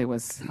saying really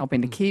was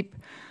helping to keep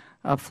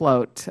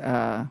afloat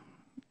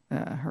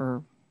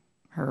her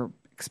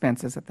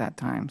expenses at that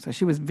time. So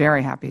she was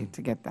very happy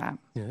to get that.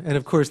 Yeah. And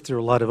of course, there are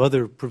a lot of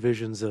other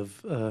provisions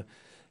of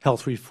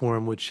health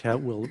reform which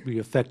will be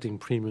affecting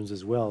premiums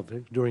as well.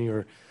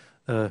 During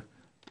our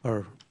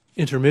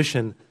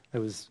intermission,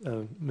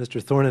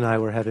 Mr. Thorne and I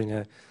were having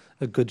a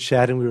good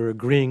chat, and we were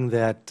agreeing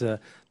that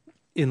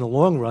in the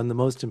long run, the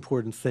most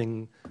important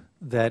thing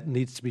that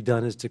needs to be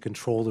done is to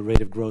control the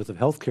rate of growth of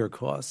healthcare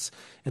costs,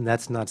 and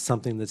that's not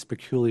something that's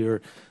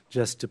peculiar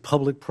just to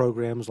public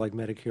programs like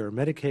Medicare or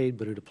Medicaid,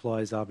 but it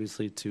applies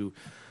obviously to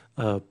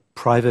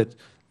private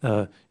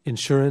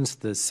insurance,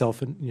 the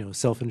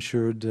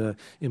self-insured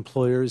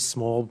employers,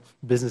 small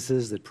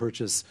businesses that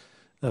purchase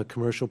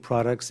commercial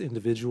products,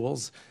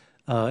 individuals,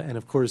 and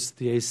of course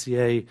the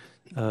ACA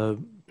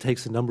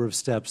takes a number of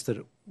steps that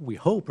we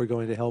hope are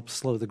going to help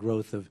slow the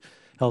growth of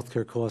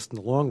healthcare costs in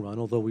the long run,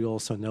 although we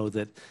also know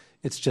that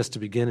it's just a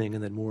beginning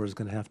and that more is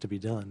going to have to be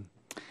done.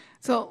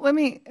 So one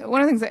of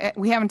the things that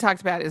we haven't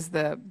talked about is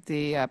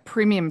the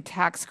premium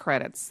tax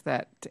credits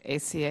that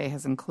ACA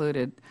has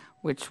included,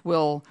 which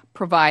will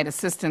provide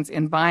assistance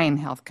in buying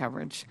health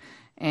coverage.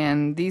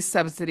 And these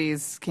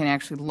subsidies can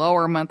actually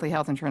lower monthly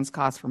health insurance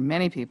costs for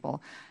many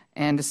people.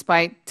 And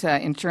despite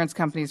insurance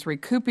companies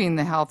recouping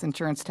the health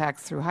insurance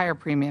tax through higher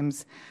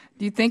premiums,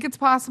 do you think it's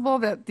possible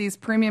that these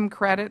premium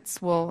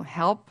credits will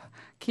help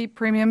keep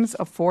premiums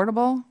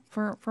affordable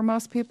for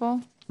most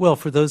people? Well,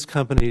 for those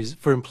companies,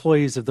 for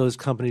employees of those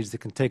companies that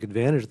can take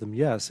advantage of them,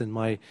 yes. In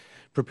my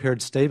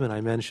prepared statement,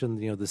 I mentioned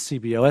the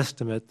CBO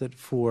estimate that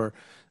for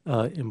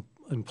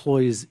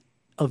employees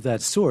of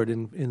that sort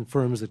in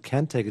firms that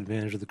can take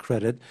advantage of the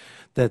credit,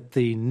 that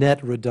the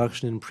net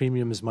reduction in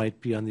premiums might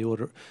be on the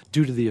order,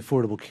 due to the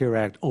Affordable Care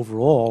Act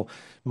overall,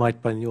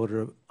 might be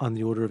on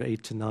the order of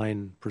 8 to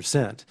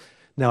 9%.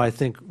 Now, I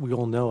think we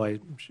all know,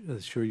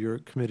 I'm sure your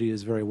committee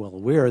is very well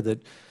aware,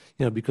 that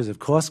because of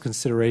cost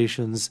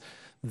considerations,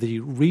 the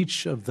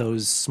reach of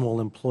those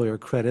small employer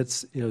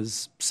credits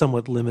is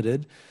somewhat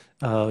limited.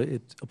 They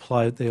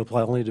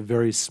apply only to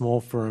very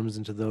small firms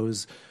and to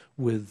those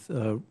with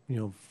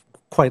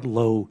quite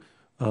low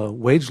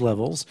wage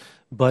levels.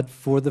 But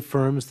for the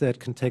firms that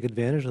can take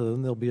advantage of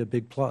them, they'll be a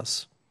big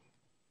plus.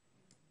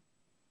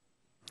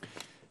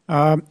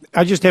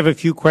 I just have a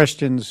few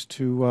questions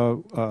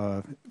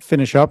to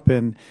finish up,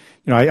 and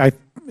I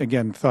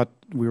again thought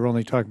we were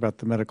only talking about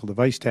the medical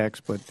device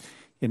tax, but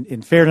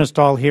in fairness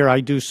to all here, I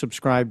do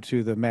subscribe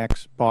to the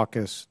Max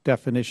Baucus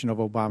definition of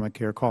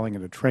Obamacare, calling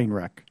it a train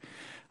wreck.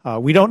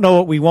 We don't know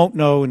what we won't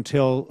know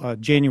until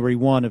January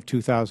 1 of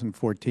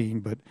 2014,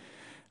 but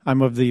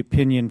I'm of the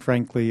opinion,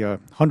 frankly,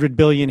 $100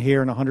 billion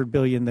here and $100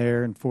 billion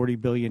there and $40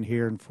 billion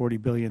here and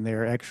 $40 billion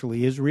there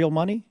actually is real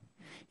money,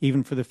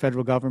 even for the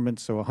federal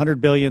government. So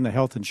 $100 billion, the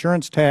health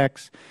insurance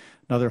tax,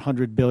 another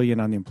 $100 billion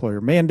on the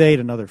employer mandate,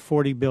 another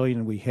 $40 billion.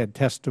 And we had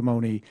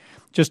testimony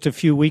just a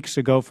few weeks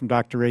ago from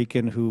Dr.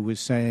 Aiken, who was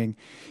saying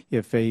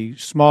if a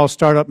small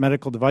startup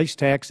medical device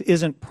tax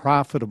isn't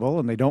profitable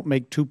and they don't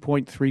make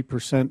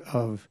 2.3%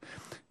 of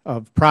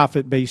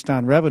profit based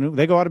on revenue,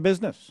 they go out of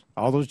business.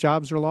 All those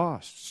jobs are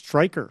lost.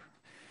 Stryker,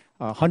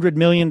 $100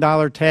 million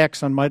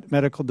tax on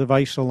medical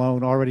device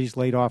alone already has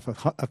laid off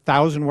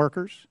 1,000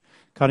 workers.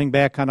 Cutting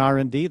back on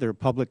R&D. They're a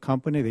public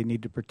company. They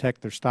need to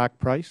protect their stock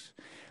price.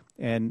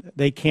 And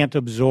they can't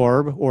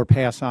absorb or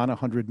pass on a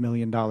 $100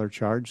 million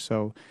charge.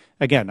 So,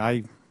 again,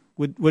 I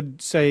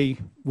would say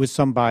with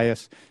some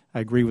bias, I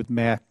agree with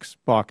Max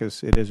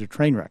Baucus, it is a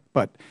train wreck.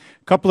 But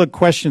a couple of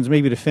questions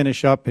maybe to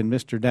finish up, and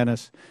Mr.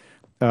 Dennis.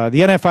 The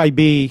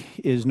NFIB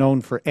is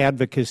known for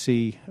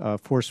advocacy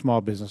for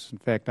small business. In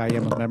fact, I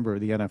am a member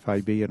of the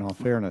NFIB in all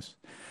fairness.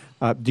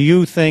 Do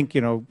you think,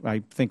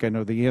 I think I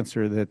know the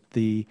answer, that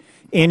the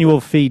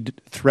annual fee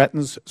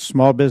threatens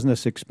small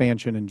business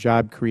expansion and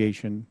job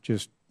creation?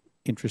 Just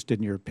interested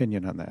in your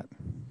opinion on that.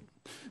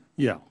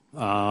 Yeah.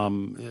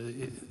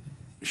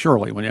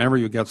 Surely, whenever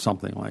you get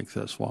something like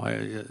this,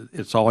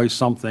 it's always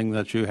something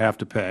that you have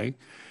to pay.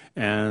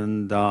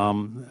 And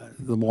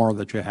the more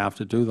that you have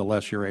to do, the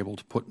less you're able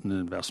to put an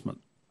investment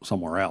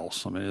somewhere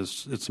else. I mean,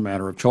 it's a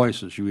matter of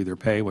choices. You either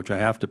pay what you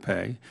have to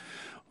pay,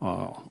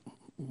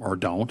 or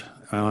don't,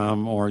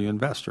 or you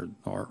invest or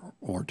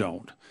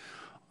don't.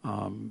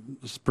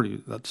 That's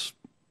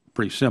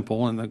pretty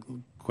simple, and the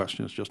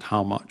question is just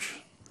how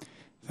much.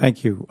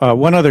 Thank you.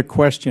 One other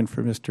question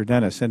for Mr.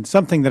 Dennis, and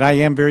something that I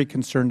am very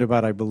concerned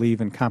about. I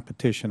believe in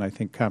competition. I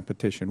think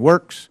competition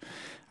works.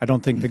 I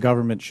don't think the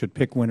government should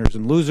pick winners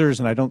and losers,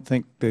 and I don't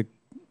think the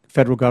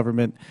federal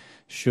government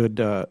should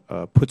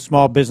put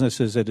small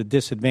businesses at a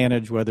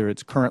disadvantage, whether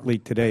it's currently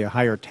today a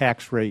higher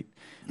tax rate,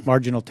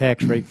 marginal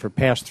tax rate for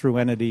pass-through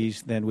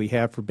entities than we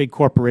have for big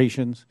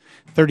corporations,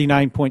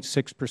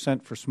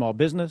 39.6% for small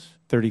business,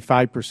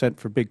 35%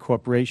 for big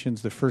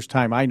corporations, the first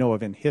time I know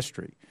of in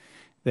history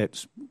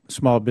that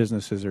small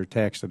businesses are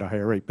taxed at a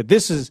higher rate. But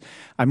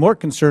I'm more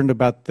concerned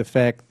about the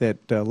fact that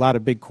a lot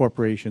of big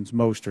corporations,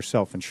 most are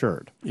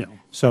self-insured. Yeah.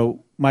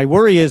 So my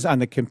worry is on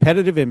the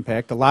competitive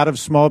impact. A lot of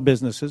small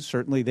businesses,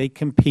 certainly they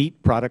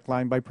compete product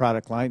line by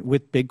product line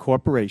with big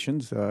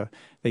corporations.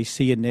 They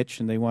see a niche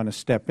and they want to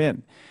step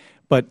in.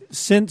 But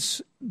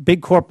since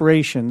big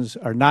corporations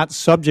are not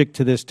subject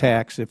to this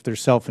tax if they're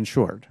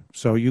self-insured,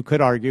 so you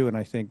could argue, and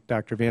I think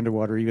Dr.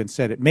 Vanderwater even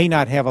said it may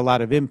not have a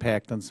lot of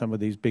impact on some of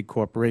these big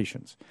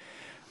corporations.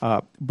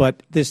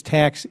 But this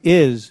tax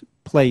is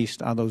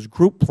placed on those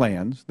group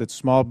plans that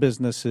small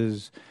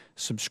businesses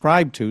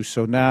subscribe to.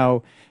 So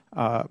now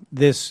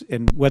this,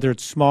 and whether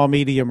it's small,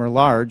 medium, or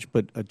large,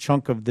 but a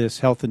chunk of this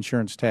health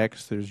insurance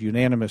tax, there's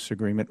unanimous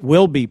agreement,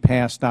 will be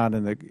passed on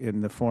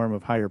in the form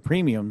of higher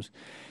premiums.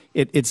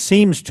 It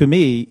seems to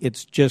me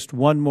it's just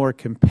one more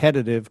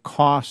competitive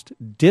cost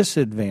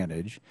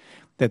disadvantage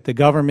that the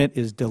government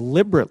is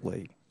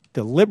deliberately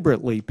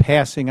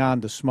passing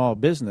on to small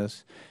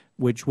business,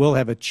 which will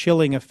have a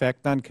chilling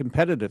effect on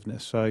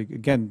competitiveness. So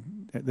again,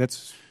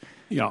 that's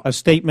a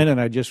statement, and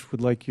I just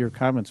would like your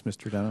comments,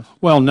 Mr. Dennis.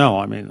 Well, no,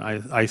 I mean,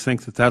 I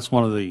think that's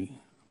one of the,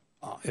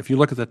 if you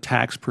look at the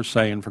tax per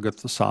se and forget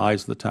the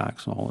size of the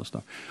tax and all this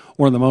stuff,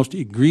 one of the most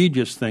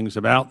egregious things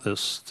about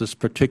this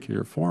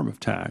particular form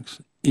of tax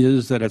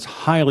is that it's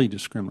highly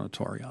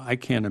discriminatory. I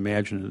can't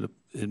imagine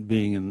it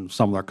being in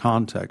some other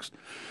context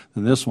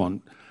than this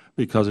one,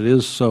 because it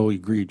is so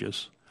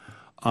egregious.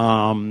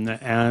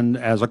 And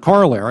as a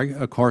corollary,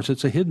 of course,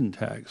 it's a hidden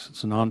tax.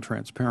 It's a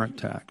non-transparent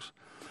tax.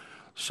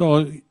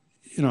 So,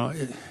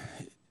 and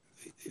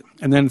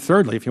then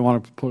thirdly, if you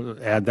want to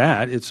add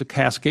that, it's a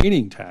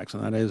cascading tax,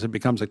 and that is it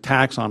becomes a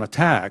tax on a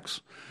tax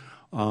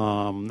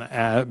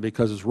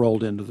because it's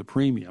rolled into the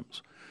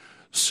premiums.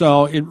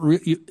 So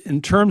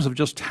in terms of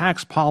just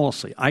tax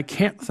policy, I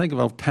can't think of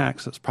a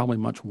tax that's probably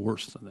much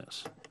worse than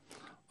this.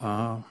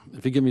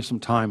 If you give me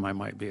some time, I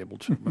might be able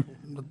to.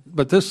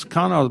 But this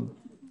kind of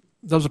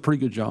does a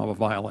pretty good job of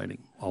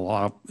violating a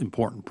lot of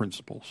important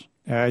principles.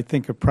 I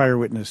think a prior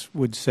witness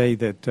would say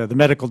that the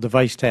medical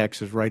device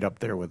tax is right up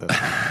there with us.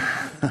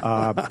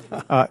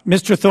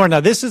 Mr. Thorne,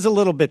 now this is a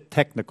little bit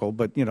technical,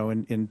 but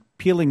in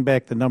peeling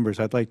back the numbers,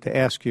 I'd like to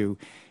ask you,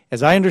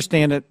 as I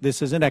understand it,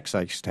 this is an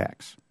excise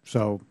tax.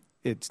 So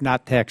it's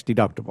not tax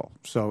deductible.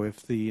 So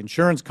if the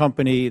insurance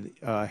company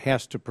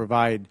has to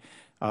provide,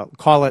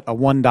 call it a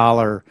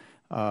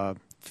 $1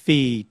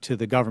 fee to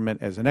the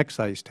government as an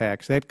excise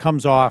tax, that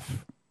comes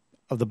off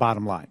of the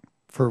bottom line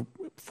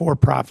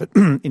for-profit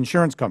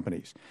insurance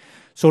companies.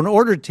 So in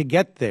order to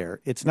get there,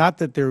 it's not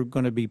that they're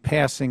going to be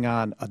passing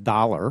on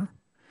 $1.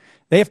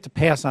 They have to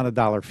pass on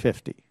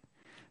 $1.50.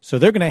 So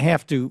they're going to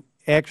have to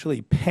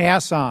actually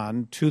pass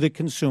on to the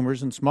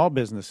consumers and small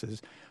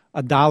businesses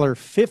a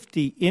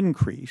 $1.50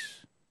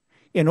 increase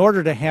in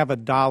order to have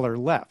 $1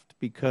 left,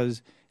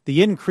 because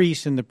the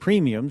increase in the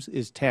premiums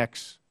is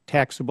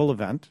taxable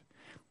event.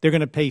 They're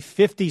going to pay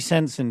 50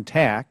 cents in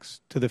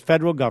tax to the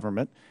federal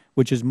government,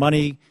 which is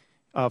money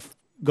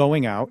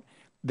going out.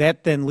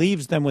 That then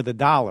leaves them with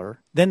 $1.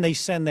 Then they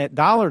send that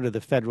 $1 to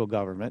the federal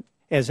government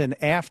as an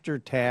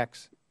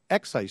after-tax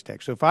excise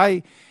tax. So if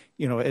I,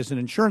 as an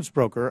insurance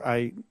broker,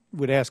 I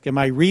would ask, am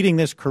I reading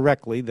this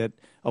correctly, that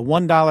a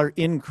 $1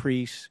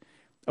 increase,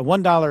 a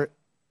 $1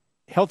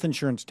 health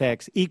insurance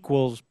tax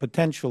equals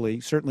potentially,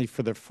 certainly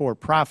for the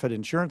for-profit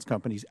insurance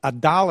companies,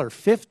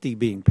 $1.50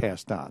 being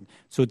passed on.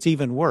 So it's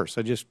even worse.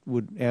 I just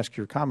would ask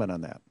your comment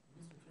on that.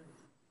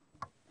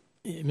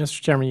 Mr.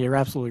 Chairman, you're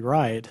absolutely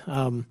right.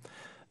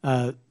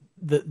 The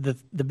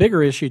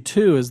bigger issue,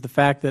 too, is the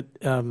fact that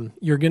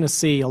you're going to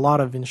see a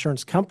lot of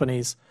insurance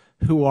companies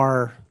who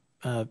are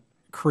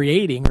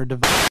creating or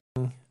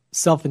developing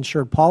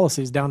self-insured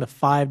policies down to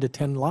 5 to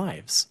 10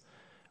 lives,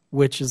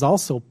 which is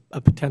also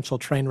a potential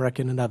train wreck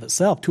in and of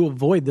itself to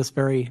avoid this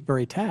very,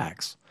 very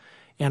tax.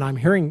 And I'm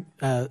hearing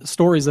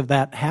stories of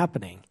that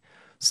happening.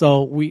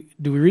 So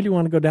do we really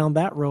want to go down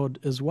that road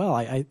as well?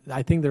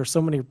 I think there are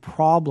so many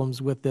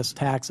problems with this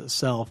tax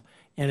itself,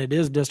 and it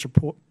is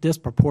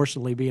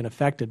disproportionately being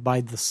affected by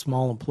the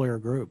small employer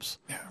groups.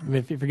 Yeah. I mean,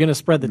 if you're going to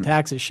spread the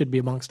tax, it should be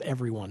amongst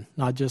everyone,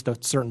 not just a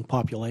certain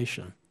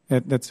population.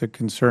 That's a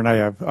concern I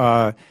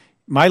have.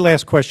 My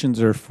last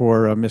questions are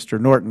for Mr.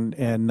 Norton,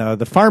 and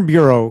the Farm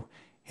Bureau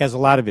has a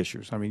lot of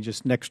issues. I mean,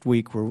 just next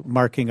week we're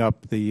marking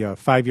up the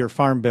 5-year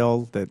farm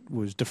bill that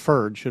was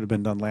deferred, should have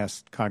been done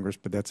last Congress,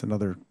 but that's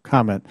another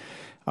comment.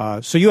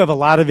 So you have a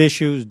lot of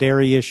issues,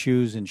 dairy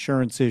issues,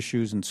 insurance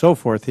issues, and so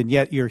forth, and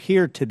yet you're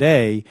here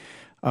today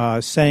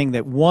saying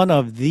that one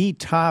of the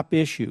top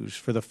issues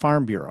for the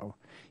Farm Bureau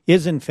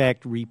is, in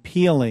fact,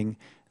 repealing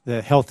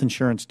the health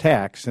insurance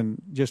tax,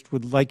 and just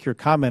would like your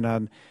comment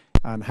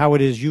on how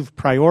it is you've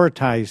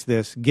prioritized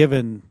this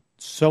given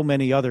so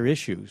many other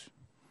issues.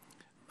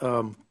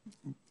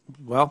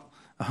 Well,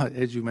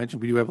 as you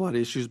mentioned, we do have a lot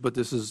of issues, but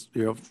this is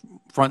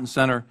front and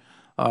center,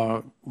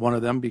 one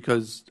of them,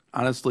 because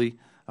honestly,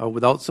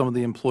 without some of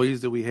the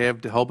employees that we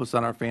have to help us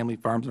on our family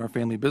farms and our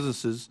family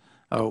businesses,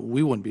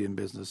 we wouldn't be in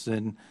business.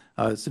 And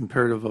it's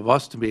imperative of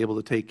us to be able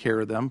to take care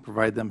of them,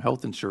 provide them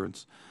health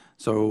insurance.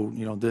 So,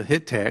 the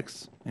HIT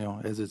tax,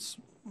 as it's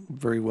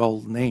very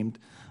well named,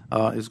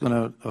 is going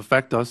to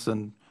affect us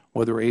and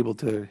whether we're able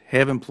to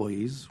have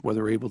employees,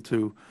 whether we're able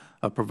to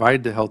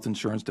provide the health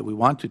insurance that we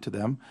want to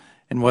them,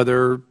 and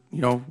whether,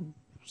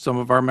 some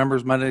of our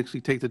members might actually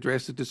take the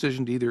drastic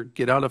decision to either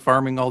get out of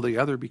farming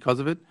altogether because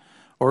of it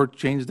or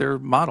change their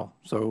model.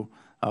 So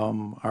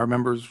our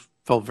members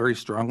felt very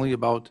strongly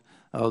about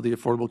the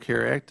Affordable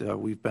Care Act.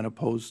 We've been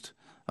opposed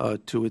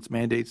to its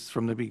mandates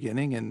from the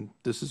beginning, and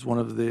this is one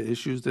of the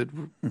issues that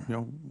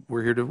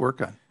we're here to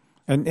work on.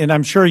 And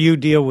I'm sure you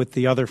deal with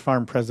the other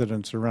farm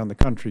presidents around the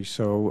country,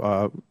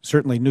 so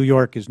certainly New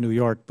York is New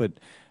York, but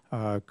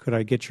could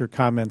I get your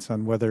comments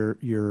on whether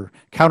your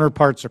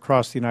counterparts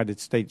across the United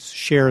States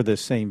share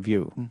this same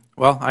view?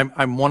 Well,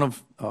 I'm one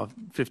of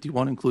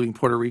 51, including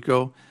Puerto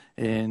Rico,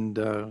 and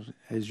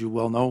as you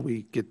well know,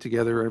 we get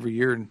together every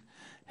year and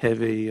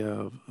have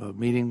a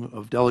meeting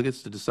of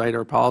delegates to decide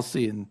our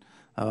policy,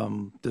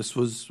 and this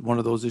was one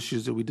of those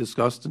issues that we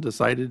discussed and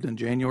decided in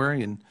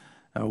January, and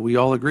we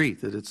all agree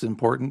that it's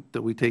important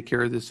that we take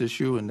care of this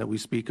issue and that we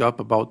speak up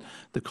about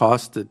the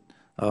cost that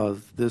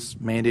this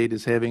mandate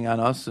is having on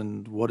us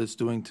and what it's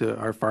doing to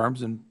our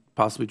farms and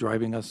possibly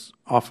driving us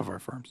off of our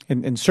farms.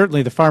 And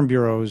certainly the Farm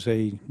Bureau is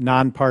a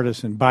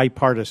nonpartisan,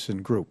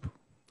 bipartisan group.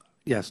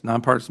 Yes,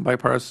 nonpartisan,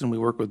 bipartisan. We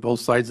work with both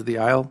sides of the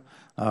aisle.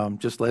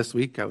 Just last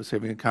week, I was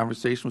having a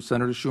conversation with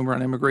Senator Schumer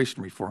on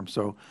immigration reform.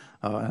 So,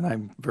 and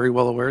I'm very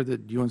well aware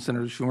that you and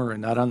Senator Schumer are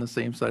not on the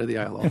same side of the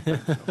aisle all the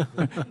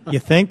time. So. You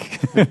think?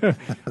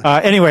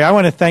 Anyway, I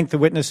want to thank the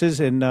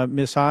witnesses. And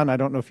Ms. Hahn, I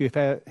don't know if you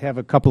have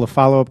a couple of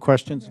follow-up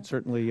questions. And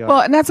certainly,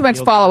 well, not so much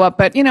follow-up,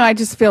 but, I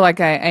just feel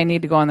like I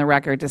need to go on the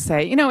record to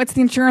say, it's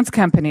the insurance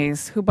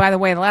companies who, by the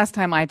way, the last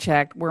time I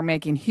checked, were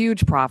making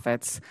huge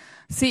profits.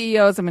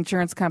 CEOs of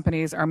insurance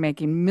companies are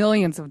making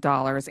millions of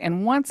dollars,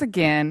 and once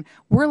again,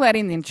 we're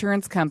letting the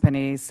insurance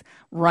companies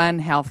run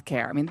health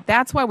care. I mean,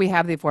 that's why we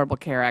have the Affordable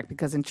Care Act,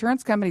 because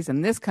insurance companies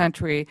in this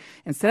country,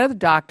 instead of the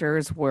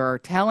doctors, were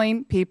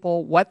telling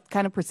people what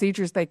kind of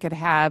procedures they could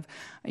have.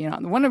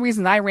 One of the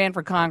reasons I ran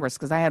for Congress,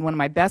 because I had one of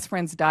my best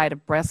friends died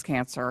of breast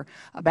cancer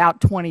about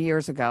 20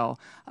 years ago,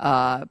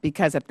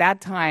 because at that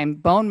time,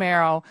 bone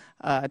marrow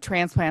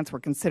transplants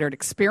were considered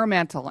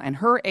experimental, and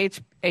her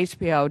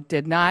HPO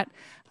did not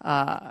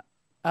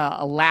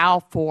allow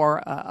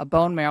for a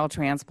bone marrow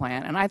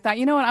transplant. And I thought,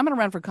 I'm going to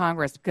run for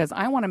Congress because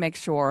I want to make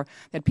sure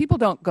that people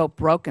don't go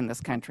broke in this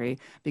country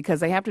because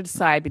they have to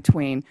decide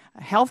between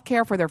health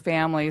care for their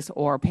families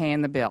or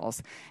paying the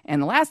bills.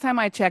 And the last time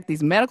I checked,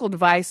 these medical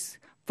device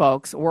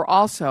folks were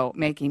also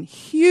making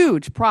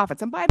huge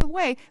profits. And by the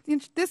way,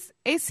 this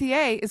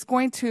ACA is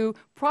going to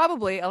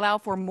probably allow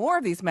for more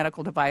of these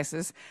medical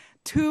devices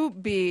to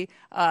be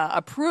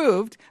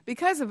approved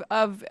because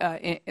of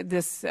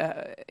this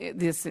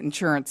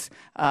insurance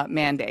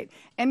mandate.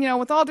 And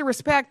with all due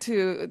respect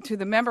to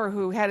the member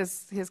who had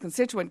his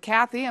constituent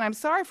Kathy, and I'm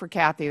sorry for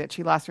Kathy that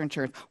she lost her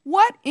insurance.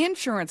 What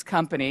insurance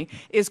company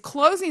is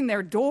closing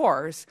their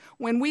doors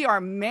when we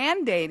are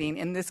mandating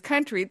in this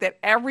country that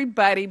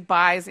everybody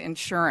buys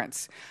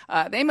insurance?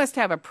 They must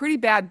have a pretty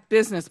bad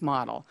business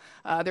model.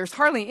 There's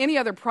hardly any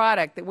other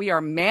product that we are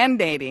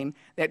mandating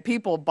that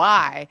people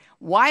buy.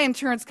 Why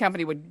insurance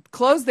company would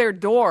close their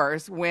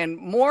doors when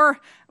more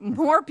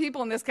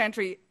people in this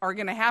country are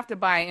going to have to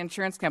buy an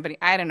insurance company?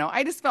 I don't know.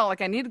 I just felt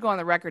like I need to go on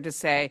the record to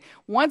say,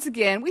 once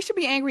again, we should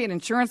be angry at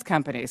insurance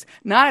companies,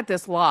 not at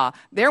this law.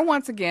 They're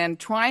once again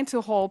trying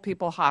to hold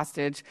people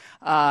hostage.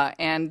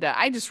 And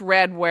I just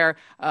read where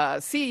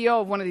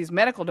CEO of one of these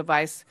medical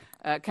device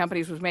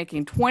companies was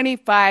making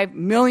 $25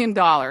 million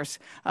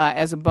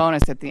as a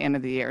bonus at the end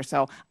of the year.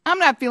 So I'm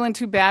not feeling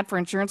too bad for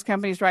insurance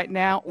companies right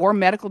now or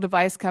medical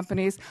device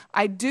companies.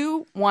 I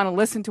do want to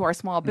listen to our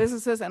small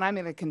businesses, and I'm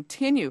going to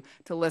continue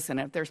to listen.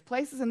 If there's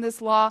places in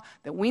this law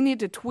that we need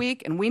to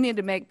tweak and we need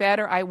to make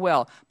better, I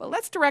will. But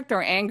let's direct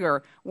our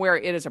anger where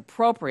it is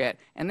appropriate,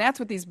 and that's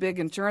with these big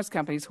insurance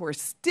companies who are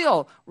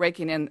still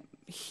raking in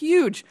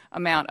huge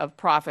amount of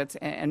profits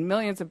and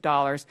millions of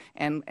dollars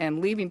and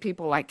leaving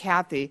people like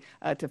Kathy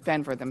to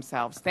fend for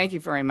themselves. Thank you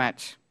very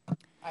much.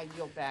 I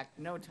yield back.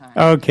 No time.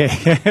 Okay.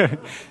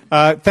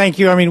 Thank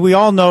you. I mean, we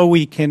all know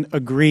we can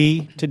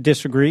agree to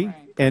disagree, right.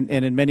 and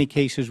in many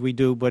cases we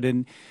do. But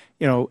in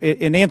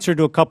answer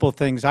to a couple of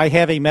things, I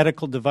have a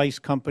medical device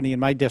company in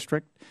my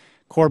district,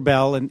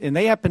 Corbell, and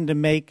they happen to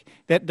make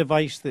that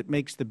device that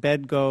makes the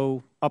bed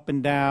go up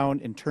and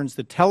down and turns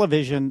the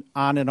television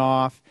on and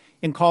off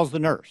and calls the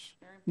nurse.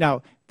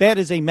 Now, that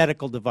is a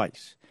medical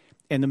device,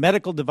 and the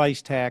medical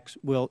device tax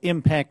will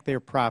impact their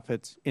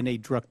profits in a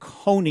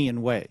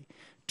draconian way.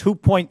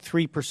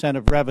 2.3%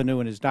 of revenue,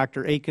 and as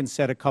Dr. Aiken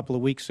said a couple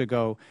of weeks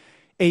ago,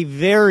 a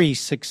very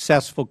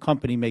successful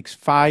company makes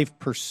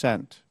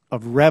 5%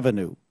 of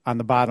revenue on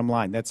the bottom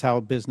line. That's how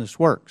a business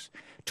works.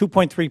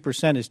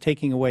 2.3% is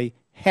taking away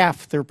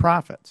half their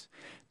profits.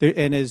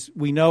 And as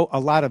we know, a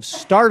lot of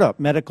startup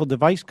medical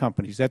device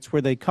companies, that's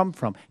where they come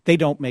from, they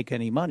don't make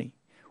any money,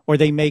 or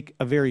they make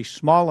a very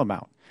small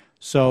amount.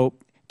 So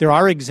there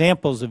are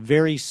examples of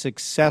very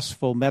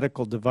successful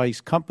medical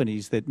device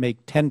companies that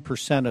make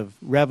 10% of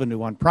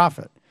revenue on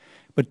profit.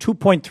 But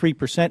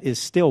 2.3% is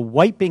still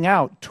wiping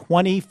out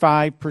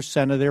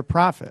 25% of their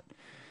profit.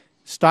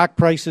 Stock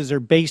prices are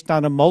based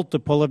on a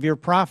multiple of your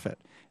profit.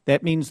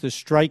 That means the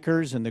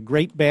strikers and the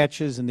great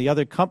batches and the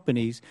other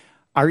companies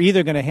are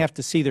either going to have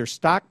to see their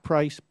stock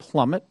price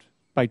plummet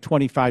by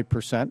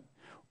 25%,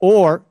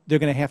 or they're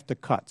going to have to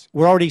cut.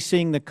 We're already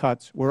seeing the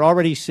cuts. We're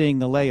already seeing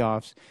the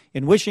layoffs.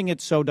 And wishing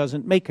it so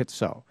doesn't make it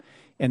so.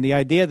 And the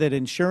idea that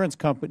insurance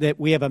company, that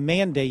we have a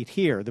mandate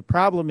here, the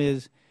problem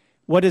is,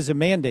 what is a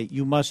mandate?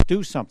 You must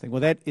do something.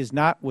 Well, that is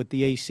not what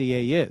the ACA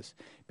is,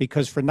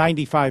 because for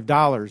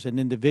 $95, an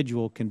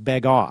individual can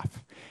beg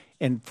off.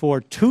 And for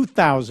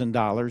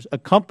 $2,000, a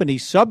company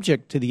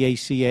subject to the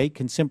ACA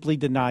can simply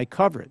deny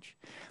coverage.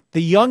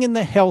 The young and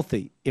the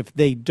healthy, if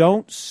they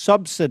don't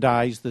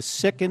subsidize the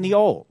sick and the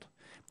old,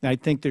 and I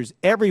think there's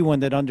everyone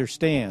that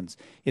understands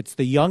it's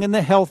the young and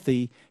the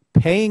healthy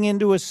paying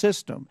into a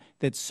system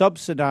that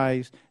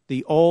subsidize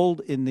the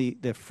old and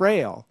the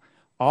frail,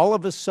 all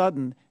of a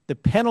sudden the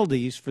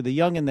penalties for the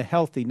young and the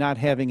healthy not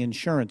having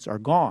insurance are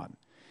gone.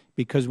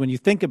 Because when you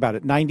think about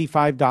it,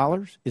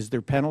 $95 is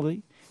their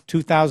penalty,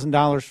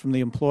 $2,000 from the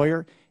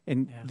employer,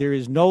 and there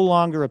is no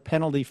longer a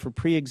penalty for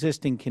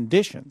pre-existing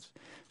conditions.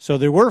 So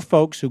there were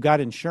folks who got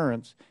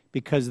insurance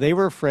because they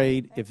were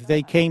afraid if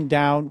they came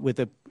down with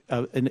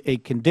a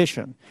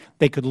condition,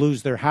 they could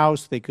lose their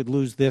house, they could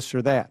lose this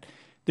or that.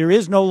 There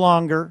is no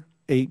longer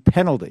a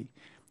penalty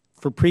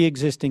for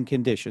pre-existing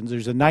conditions.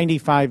 There's a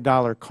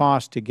 $95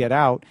 cost to get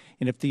out,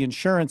 and if the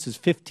insurance is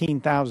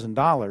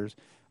 $15,000,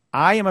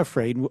 I am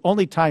afraid,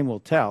 only time will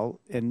tell,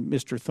 and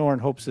Mr. Thorne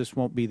hopes this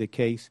won't be the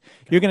case,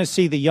 you're going to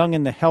see the young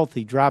and the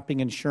healthy dropping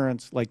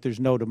insurance like there's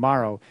no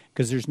tomorrow,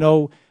 because there's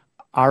no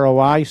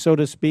ROI, so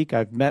to speak.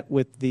 I've met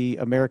with the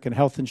American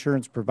Health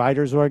Insurance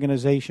Providers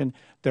Organization.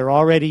 They're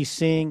already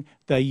seeing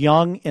the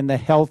young and the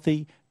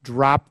healthy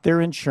drop their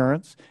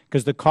insurance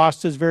because the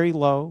cost is very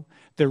low.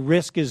 The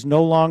risk is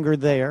no longer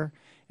there.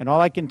 And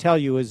all I can tell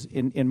you is,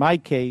 in my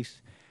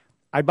case,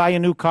 I buy a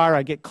new car,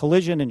 I get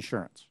collision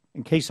insurance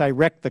in case I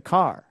wreck the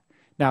car.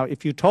 Now,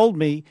 if you told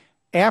me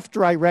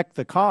after I wreck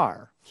the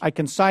car, I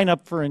can sign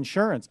up for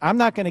insurance, I'm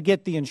not going to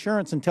get the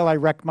insurance until I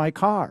wreck my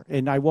car,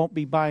 and I won't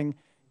be buying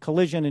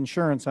collision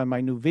insurance on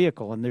my new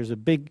vehicle, and there's a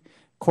big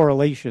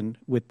correlation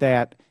with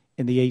that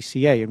in the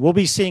ACA. And we'll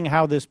be seeing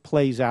how this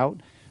plays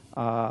out,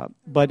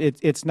 but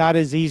it's not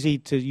as easy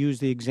to use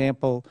the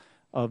example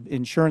of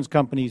insurance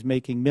companies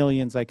making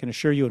millions. I can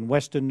assure you in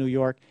Western New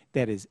York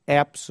that is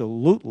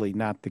absolutely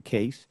not the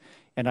case,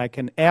 and I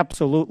can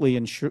absolutely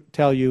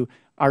tell you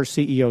our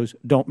CEOs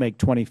don't make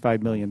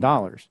 $25 million.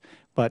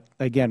 But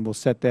again, we'll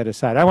set that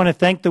aside. I want to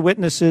thank the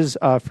witnesses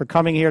for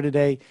coming here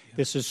today.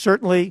 This is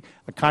certainly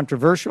a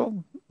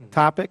controversial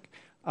topic.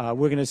 We're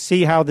going to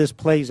see how this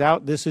plays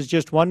out. This is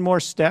just one more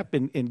step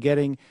in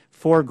getting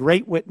 4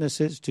 great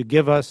witnesses to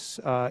give us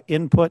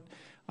input.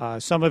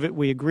 Some of it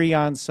we agree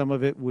on. Some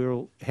of it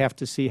we'll have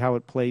to see how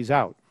it plays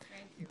out.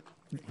 Thank you.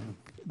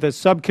 The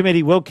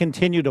subcommittee will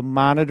continue to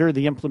monitor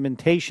the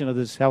implementation of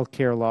this health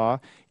care law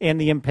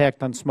and the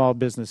impact on small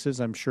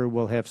businesses. I'm sure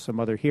we'll have some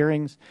other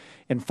hearings.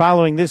 And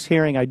following this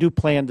hearing, I do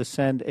plan to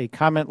send a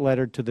comment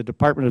letter to the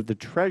Department of the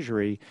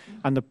Treasury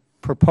on the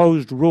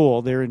proposed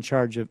rule. They're in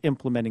charge of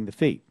implementing the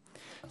fee.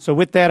 So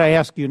with that, I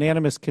ask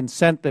unanimous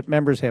consent that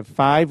members have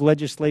 5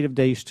 legislative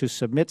days to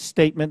submit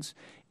statements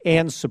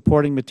and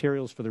supporting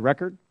materials for the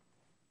record.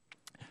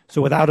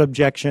 So without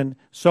objection,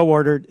 so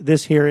ordered.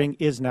 This hearing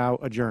is now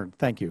adjourned.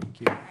 Thank you. Thank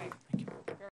you.